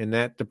way, and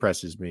that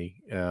depresses me.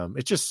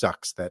 It just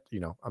sucks that,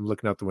 I'm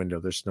looking out the window,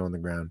 there's snow on the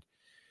ground.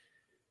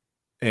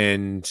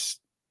 And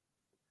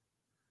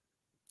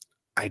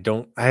I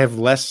have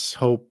less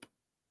hope.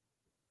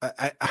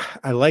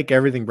 I like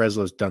everything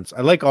Breslow's done.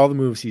 I like all the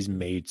moves he's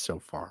made so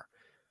far,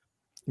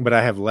 but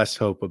I have less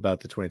hope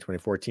about the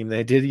 2024 team than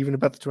I did even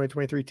about the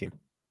 2023 team.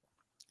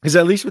 Because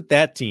at least with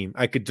that team,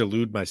 I could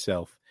delude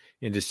myself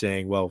into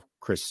saying, well,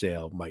 Chris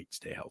Sale might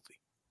stay healthy.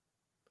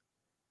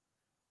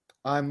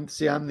 I'm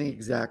the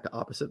exact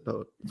opposite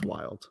boat. It's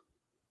wild.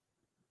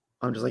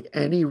 I'm just like,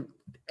 any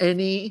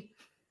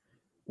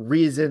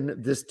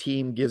reason this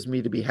team gives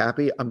me to be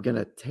happy, I'm going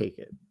to take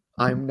it.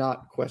 I'm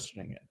not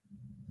questioning it.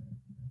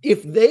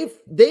 If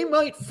they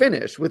might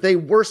finish with a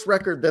worse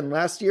record than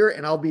last year,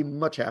 and I'll be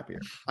much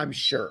happier, I'm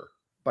sure,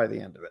 by the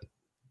end of it.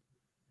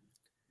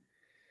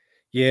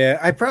 Yeah,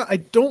 I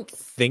don't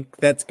think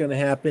that's going to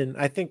happen.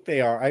 I think they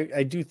are.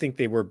 I do think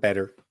they were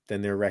better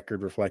than their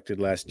record reflected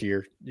last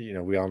year.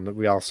 We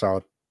all saw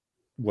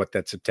what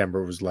that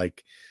September was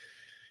like.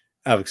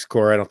 Alex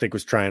Cora, I don't think,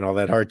 was trying all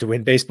that hard to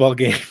win baseball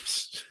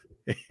games.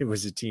 It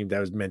was a team that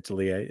was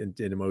mentally and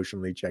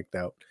emotionally checked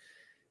out.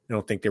 I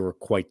don't think they were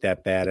quite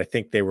that bad. I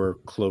think they were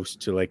close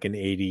to like an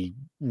 80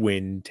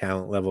 win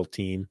talent level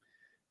team.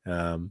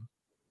 And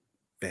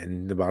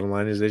the bottom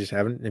line is they just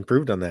haven't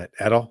improved on that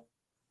at all.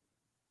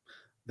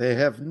 They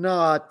have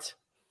not.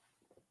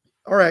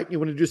 All right. You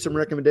want to do some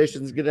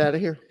recommendations? Get out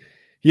of here.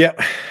 Yeah.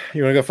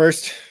 You want to go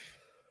first?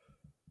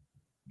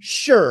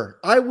 Sure.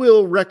 I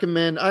will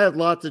recommend. I have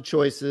lots of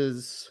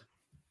choices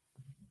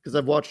because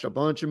I've watched a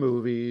bunch of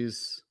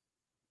movies,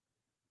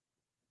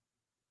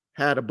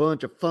 had a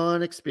bunch of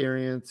fun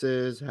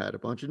experiences, had a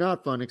bunch of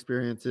not fun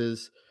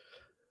experiences,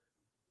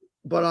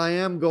 but I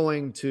am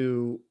going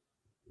to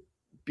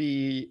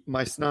be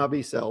my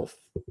snobby self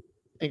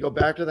and go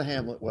back to the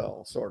Hamlet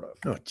well, sort of.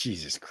 Oh,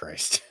 Jesus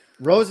Christ.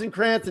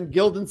 Rosencrantz and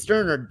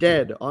Guildenstern are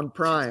dead on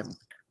Prime.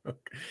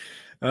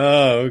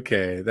 Oh,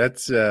 okay.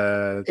 That's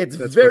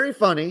very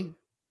funny.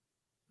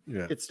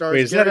 Yeah. It stars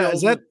Wait, is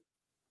that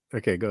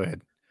okay, go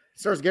ahead. It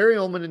stars Gary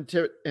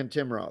Oldman and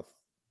Tim Roth.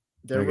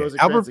 Okay.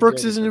 Albert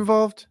Brooks isn't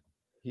involved?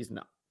 He's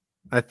not.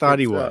 I thought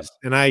he was.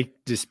 And I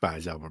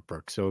despise Albert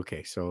Brooks. So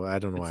okay, so I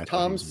don't know why.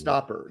 Tom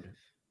Stoppard.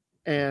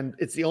 And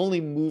it's the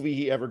only movie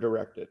he ever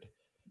directed.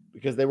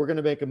 Because they were going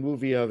to make a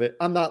movie of it.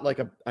 I'm not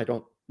I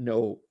don't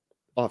know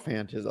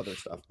offhand his other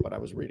stuff, but I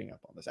was reading up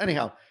on this.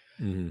 Anyhow,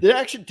 The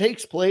action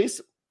takes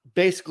place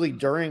basically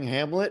during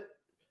Hamlet.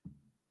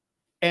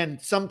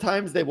 And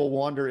sometimes they will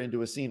wander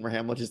into a scene where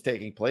Hamlet is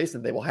taking place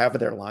and they will have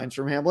their lines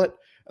from Hamlet.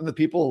 And the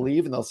people will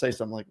leave and they'll say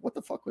something like, what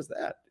the fuck was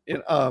that?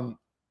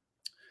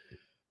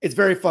 It's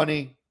very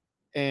funny.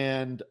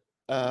 And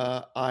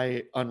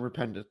I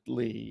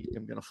unrepentantly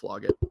am going to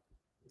flog it.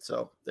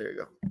 So there you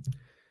go.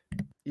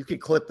 You can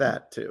clip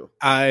that too.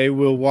 I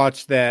will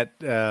watch that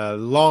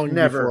long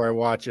Never. before I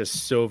watch a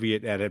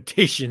Soviet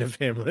adaptation of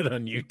Hamlet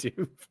on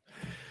YouTube.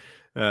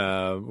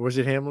 Was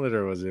it Hamlet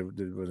or was it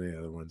the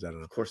other ones? I don't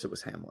know. Of course, it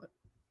was Hamlet.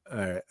 All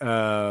right.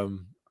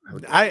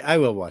 I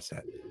will watch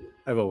that.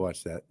 I will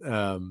watch that.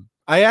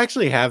 I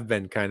actually have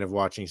been kind of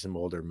watching some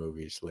older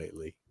movies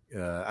lately.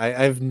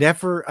 I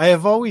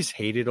have always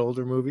hated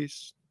older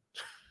movies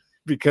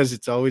because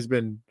it's always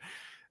been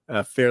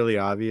fairly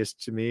obvious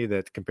to me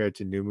that compared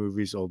to new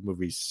movies, old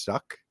movies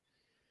suck.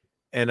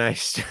 And I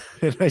strongly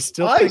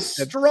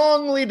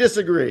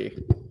disagree.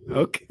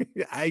 Okay.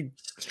 I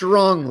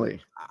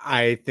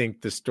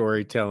think the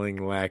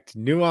storytelling lacked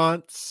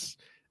nuance.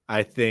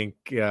 I think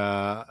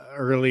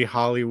early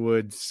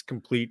Hollywood's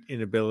complete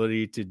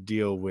inability to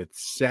deal with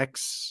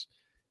sex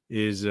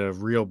is a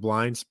real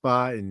blind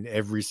spot in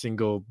every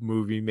single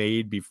movie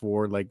made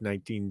before like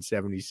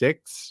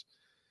 1976.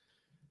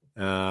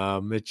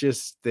 It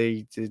just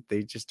they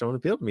just don't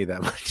appeal to me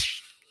that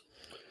much.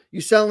 You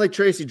sound like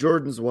Tracy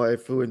Jordan's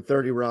wife, who in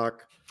 30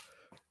 Rock,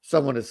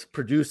 someone is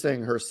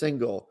producing her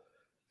single,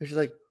 and she's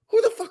like, "Who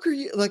the fuck are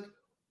you? Like,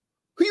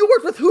 who you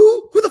work with?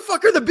 Who the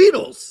fuck are the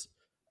Beatles?"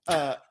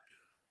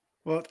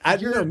 Well, I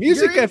don't know.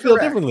 Music I feel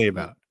differently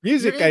about.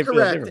 Music I feel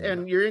differently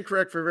and you're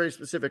incorrect for a very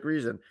specific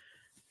reason.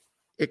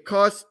 It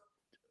cost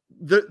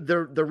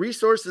the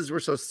resources were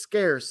so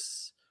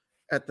scarce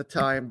at the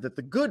time that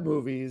the good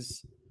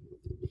movies,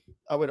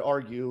 I would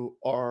argue,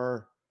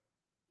 are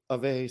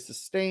of a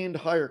sustained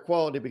higher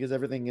quality because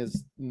everything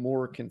is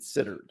more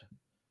considered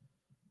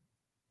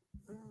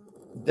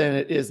than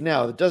it is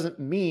now. It doesn't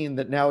mean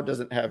that now it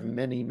doesn't have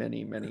many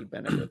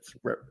benefits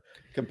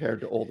compared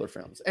to older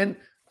films. And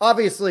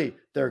obviously,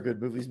 there are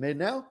good movies made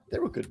now.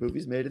 There were good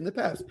movies made in the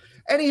past.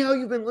 Anyhow,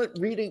 you've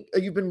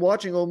been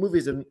watching old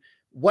movies, and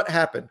what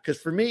happened? Because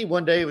for me,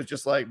 one day it was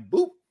just like,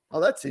 boop. Oh,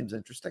 that seems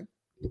interesting.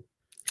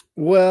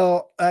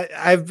 Well,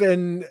 I've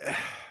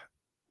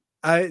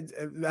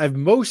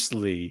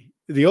mostly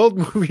the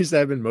old movies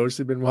I've been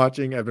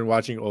watching. I've been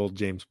watching old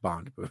James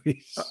Bond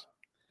movies.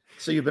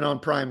 So you've been on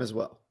Prime as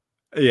well.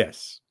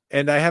 Yes,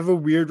 and I have a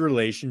weird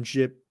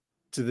relationship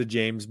to the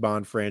James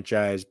Bond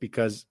franchise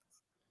because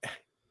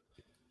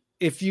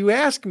if you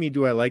ask me,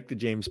 do I like the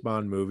James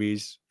Bond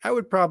movies? I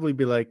would probably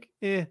be like,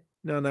 no,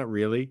 not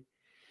really.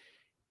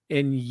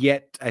 And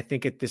yet, I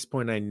think at this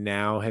point, I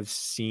now have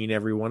seen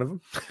every one of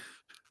them.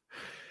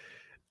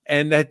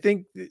 And I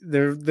think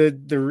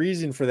the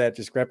reason for that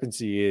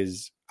discrepancy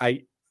is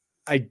I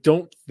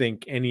don't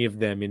think any of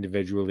them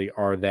individually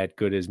are that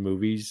good as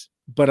movies,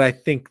 but I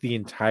think the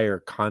entire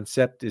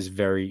concept is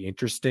very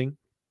interesting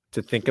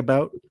to think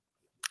about.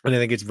 And I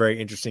think it's very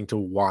interesting to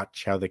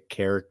watch how the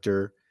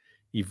character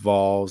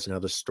evolves and how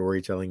the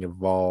storytelling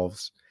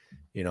evolves,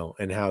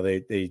 and how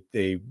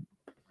they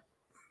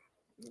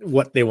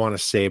what they want to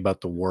say about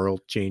the world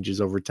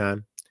changes over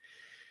time.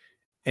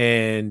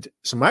 And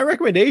so my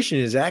recommendation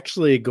is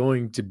actually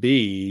going to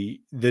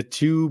be the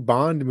two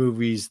Bond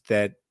movies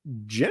that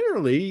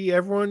generally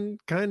everyone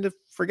kind of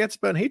forgets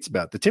about and hates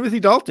about, the Timothy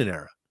Dalton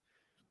era.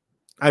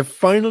 I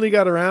finally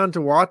got around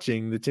to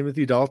watching the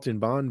Timothy Dalton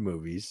Bond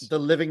movies. The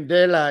Living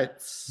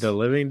Daylights.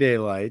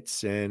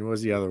 And what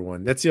was the other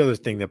one? That's the other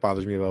thing that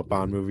bothers me about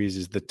Bond movies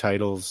is the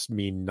titles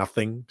mean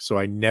nothing. So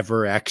I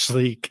never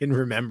actually can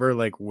remember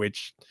like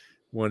which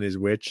one is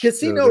which.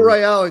 Casino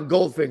Royale and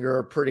Goldfinger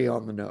are pretty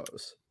on the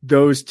nose.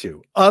 Those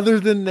two. Other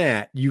than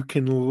that, you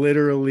can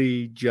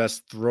literally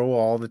just throw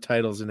all the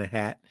titles in a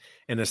hat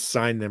and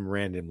assign them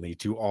randomly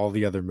to all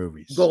the other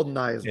movies.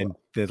 GoldenEye as well. And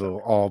they'll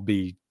all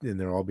be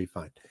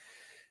fine.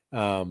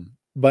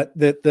 But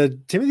the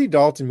Timothy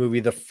Dalton movie,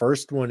 the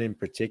first one in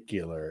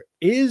particular,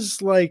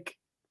 is like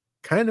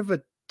kind of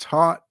a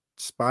taut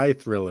spy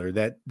thriller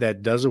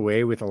that does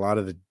away with a lot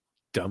of the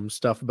dumb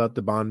stuff about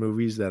the Bond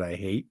movies that I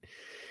hate.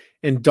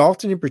 And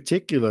Dalton in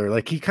particular,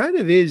 like he kind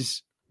of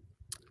is,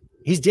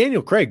 he's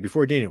Daniel Craig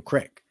before Daniel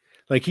Craig.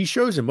 Like he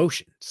shows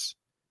emotions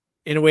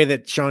in a way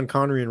that Sean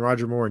Connery and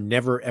Roger Moore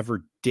never,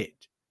 ever did.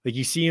 Like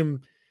you see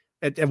him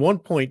at one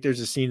point, there's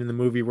a scene in the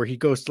movie where he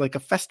goes to like a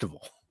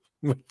festival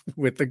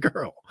with the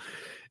girl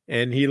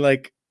and he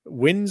like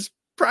wins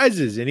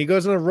prizes and he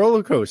goes on a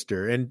roller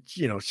coaster, and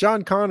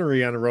Sean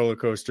Connery on a roller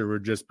coaster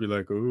would just be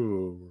like,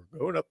 "Ooh, we're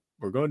going up,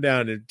 we're going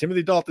down," and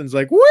Timothy Dalton's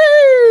like,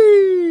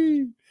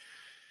 "Whee!"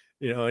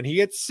 And he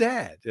gets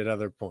sad at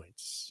other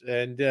points,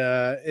 and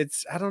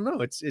it's I don't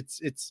know,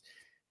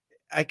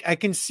 I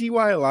can see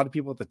why a lot of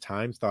people at the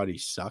time thought he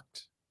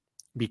sucked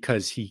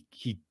because he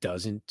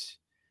doesn't.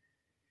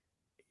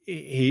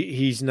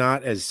 He's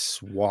not as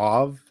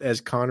suave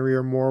as Connery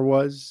or Moore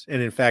was.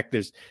 And in fact,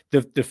 there's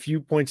the few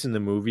points in the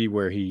movie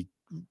where he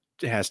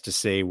has to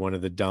say one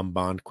of the dumb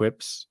Bond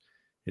quips,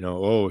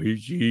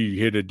 he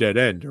hit a dead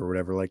end or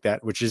whatever like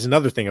that, which is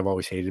another thing I've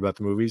always hated about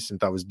the movies and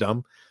thought was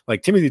dumb.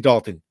 Like Timothy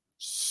Dalton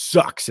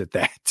sucks at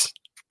that,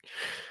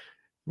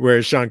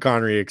 whereas Sean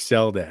Connery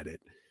excelled at it.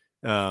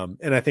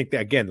 And I think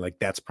that, again, like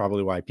that's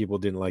probably why people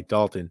didn't like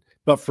Dalton.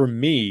 But for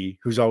me,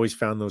 who's always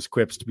found those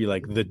quips to be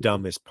like the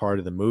dumbest part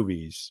of the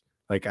movies,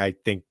 like I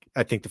think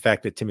the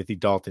fact that Timothy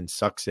Dalton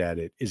sucks at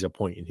it is a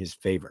point in his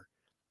favor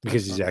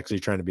because he's actually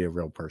trying to be a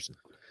real person.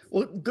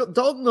 Well,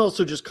 Dalton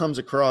also just comes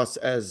across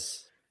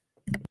as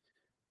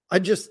I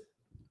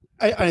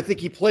think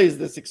he plays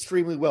this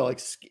extremely well.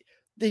 Like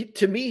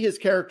to me, his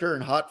character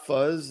in Hot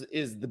Fuzz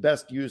is the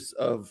best use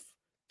of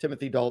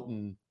Timothy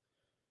Dalton.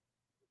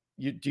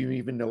 Do you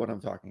even know what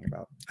I'm talking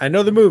about? I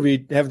know the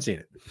movie, haven't seen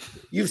it.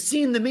 You've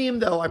seen the meme,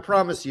 though, I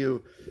promise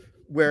you,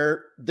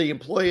 where the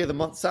employee of the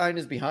month sign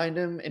is behind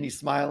him and he's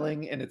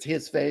smiling and it's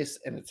his face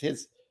and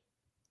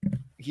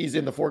he's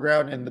in the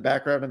foreground and the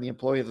background and the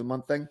employee of the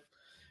month thing.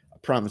 I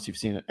promise you've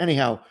seen it.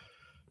 Anyhow,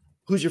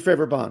 who's your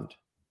favorite Bond?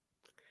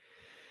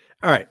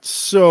 All right.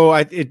 So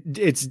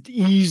it's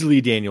easily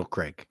Daniel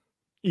Craig.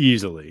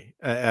 Easily.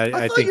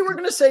 I thought you were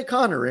going to say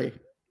Connery.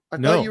 I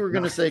thought you were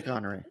going to say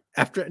Connery.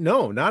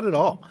 No, not at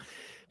all.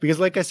 Because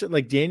like I said,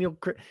 like Daniel,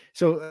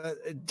 so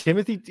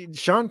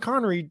Sean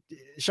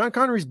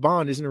Connery's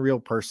Bond isn't a real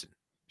person.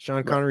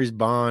 Sean Connery's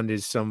Bond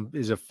is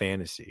a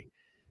fantasy.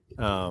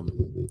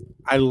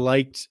 I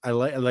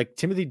like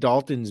Timothy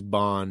Dalton's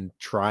Bond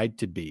tried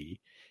to be,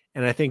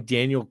 and I think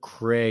Daniel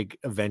Craig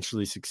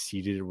eventually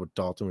succeeded at what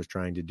Dalton was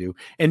trying to do.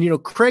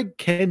 And Craig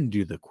can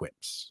do the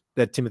quips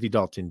that Timothy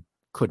Dalton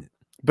couldn't.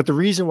 But the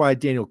reason why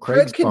Daniel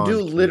Craig can do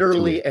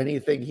literally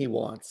anything he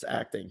wants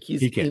acting.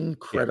 He's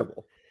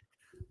incredible.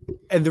 Yeah.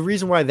 And the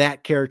reason why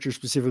that character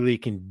specifically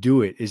can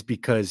do it is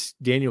because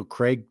Daniel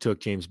Craig took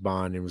James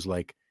Bond and was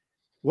like,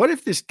 what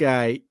if this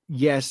guy,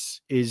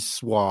 yes, is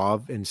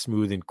suave and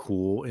smooth and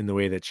cool in the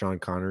way that Sean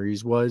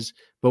Connery's was,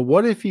 but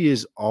what if he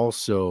is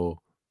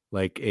also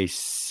like a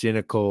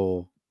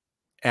cynical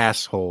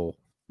asshole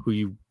who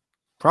you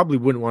probably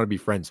wouldn't want to be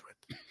friends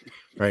with,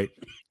 right?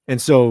 And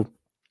so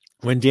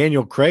when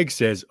Daniel Craig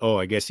says, oh,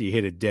 I guess he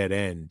hit a dead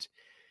end,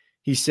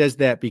 he says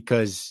that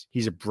because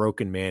he's a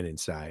broken man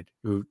inside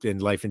who in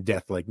life and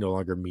death, like no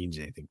longer means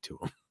anything to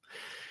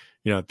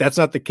him. That's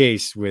not the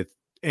case with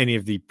any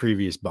of the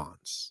previous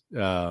Bonds.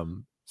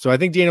 So I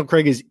think Daniel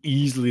Craig is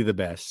easily the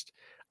best.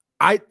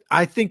 I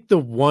think the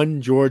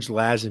one George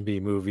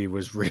Lazenby movie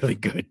was really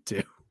good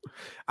too.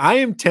 I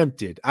am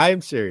tempted. I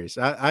am serious.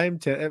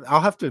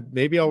 I'll have to,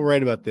 maybe I'll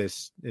write about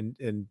this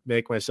and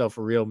make myself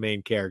a real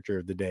main character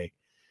of the day.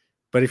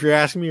 But if you're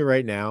asking me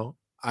right now,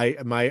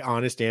 my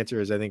honest answer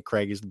is I think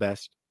Craig is the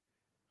best.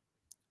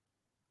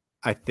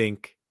 I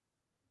think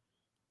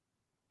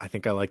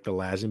I like the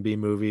Lazenby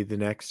movie the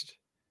next.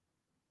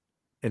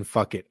 And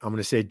fuck it. I'm going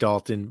to say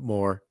Dalton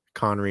more.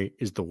 Connery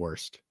is the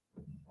worst.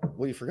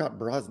 Well, you forgot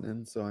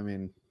Brosnan, so I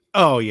mean.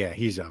 Oh, yeah.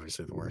 He's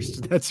obviously the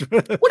worst. What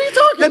are you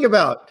talking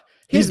about?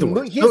 He's the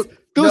worst.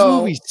 Those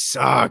movies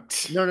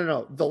sucked.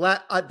 No.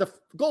 The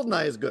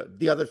GoldenEye is good.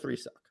 The other three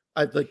suck.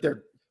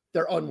 They're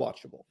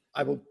unwatchable.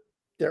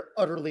 They're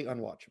utterly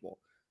unwatchable.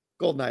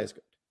 GoldenEye is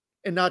good.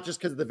 And not just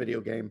because of the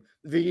video game.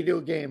 The video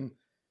game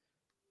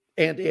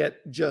and it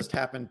just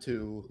happened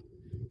to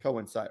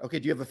coincide. Okay,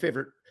 do you have a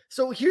favorite?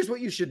 So here's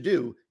what you should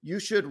do. You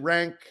should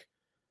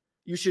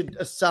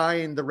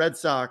assign the Red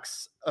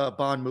Sox a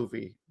Bond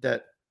movie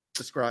that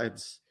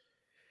describes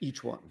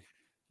each one.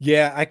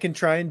 Yeah, I can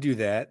try and do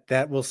that.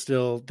 That will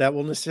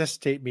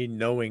necessitate me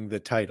knowing the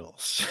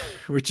titles,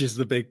 which is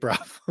the big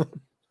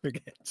problem.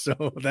 Okay,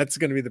 so that's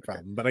going to be the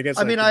problem. But I guess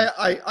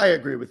I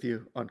agree with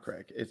you on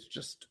Craig. It's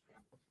just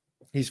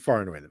he's far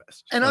and away the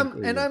best. And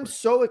I'm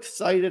so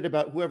excited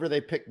about whoever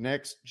they pick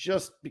next,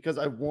 just because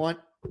I want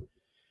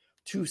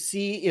to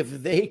see if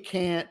they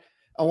can't.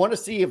 I want to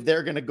see if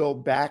they're going to go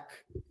back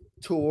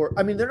to.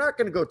 I mean, they're not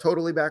going to go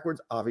totally backwards,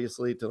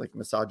 obviously, to like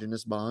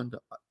misogynist Bond,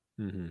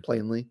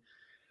 plainly.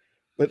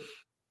 But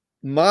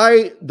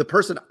the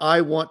person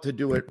I want to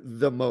do it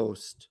the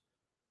most.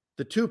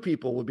 The two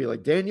people would be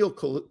like Daniel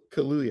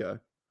Kaluuya,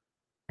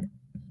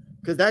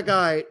 because that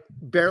guy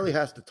barely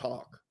has to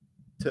talk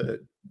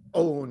to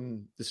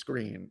own the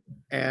screen,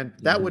 and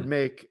that would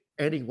make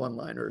any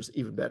one-liners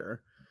even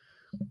better.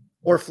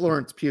 Or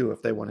Florence Pugh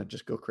if they want to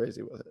just go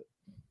crazy with it.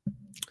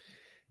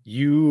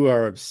 You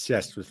are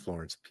obsessed with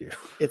Florence Pugh.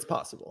 It's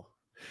possible.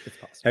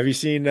 Have you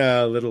seen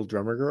Little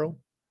Drummer Girl?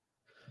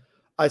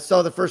 I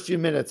saw the first few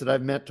minutes and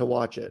I've meant to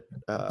watch it.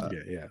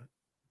 Yeah.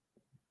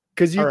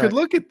 Because you could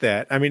look at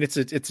that. I mean, it's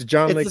a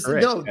John Le Carre.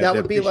 No, that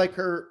would be like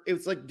her. It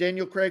was like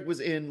Daniel Craig was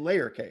in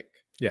Layer Cake.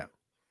 Yeah,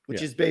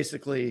 which is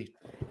basically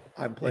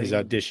I'm playing his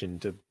audition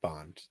to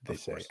Bond. They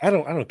say I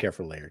don't care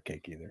for Layer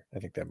Cake either. I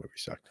think that movie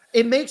sucked.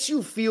 It makes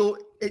you feel.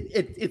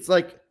 It's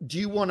like, do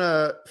you want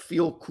to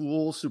feel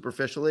cool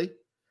superficially?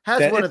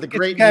 One of the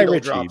great Guy needle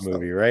Ritchie drops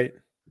movie, right?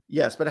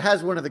 Yes, but it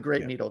has one of the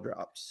great needle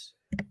drops.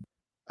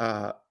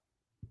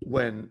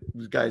 When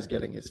the guy's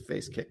getting his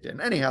face kicked in.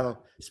 Anyhow,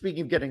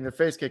 speaking of getting their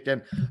face kicked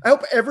in, I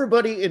hope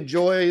everybody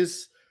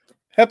enjoys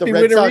the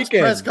Red Sox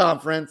press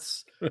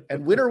conference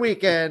and winter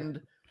weekend.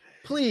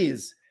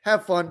 Please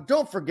have fun.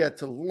 Don't forget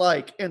to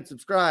like and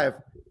subscribe.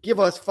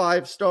 Give us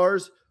 5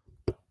 stars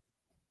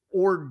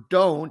or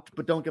don't,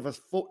 but don't give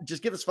us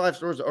just give us 5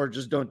 stars or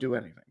just don't do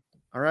anything.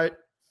 All right.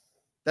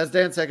 That's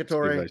Dan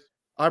Secretary.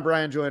 I'm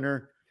Brian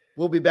Joyner.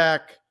 We'll be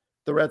back.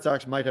 The Red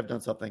Sox might have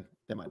done something.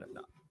 They might have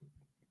not.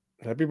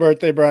 Happy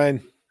birthday,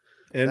 Brian.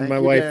 And Thank my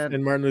you, wife Dan.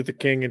 and Martin Luther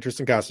King and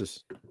Tristan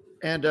Casas.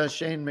 And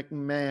Shane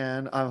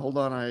McMahon. Hold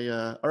on.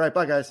 All right.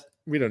 Bye, guys.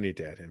 We don't need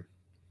to add him.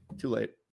 Too late.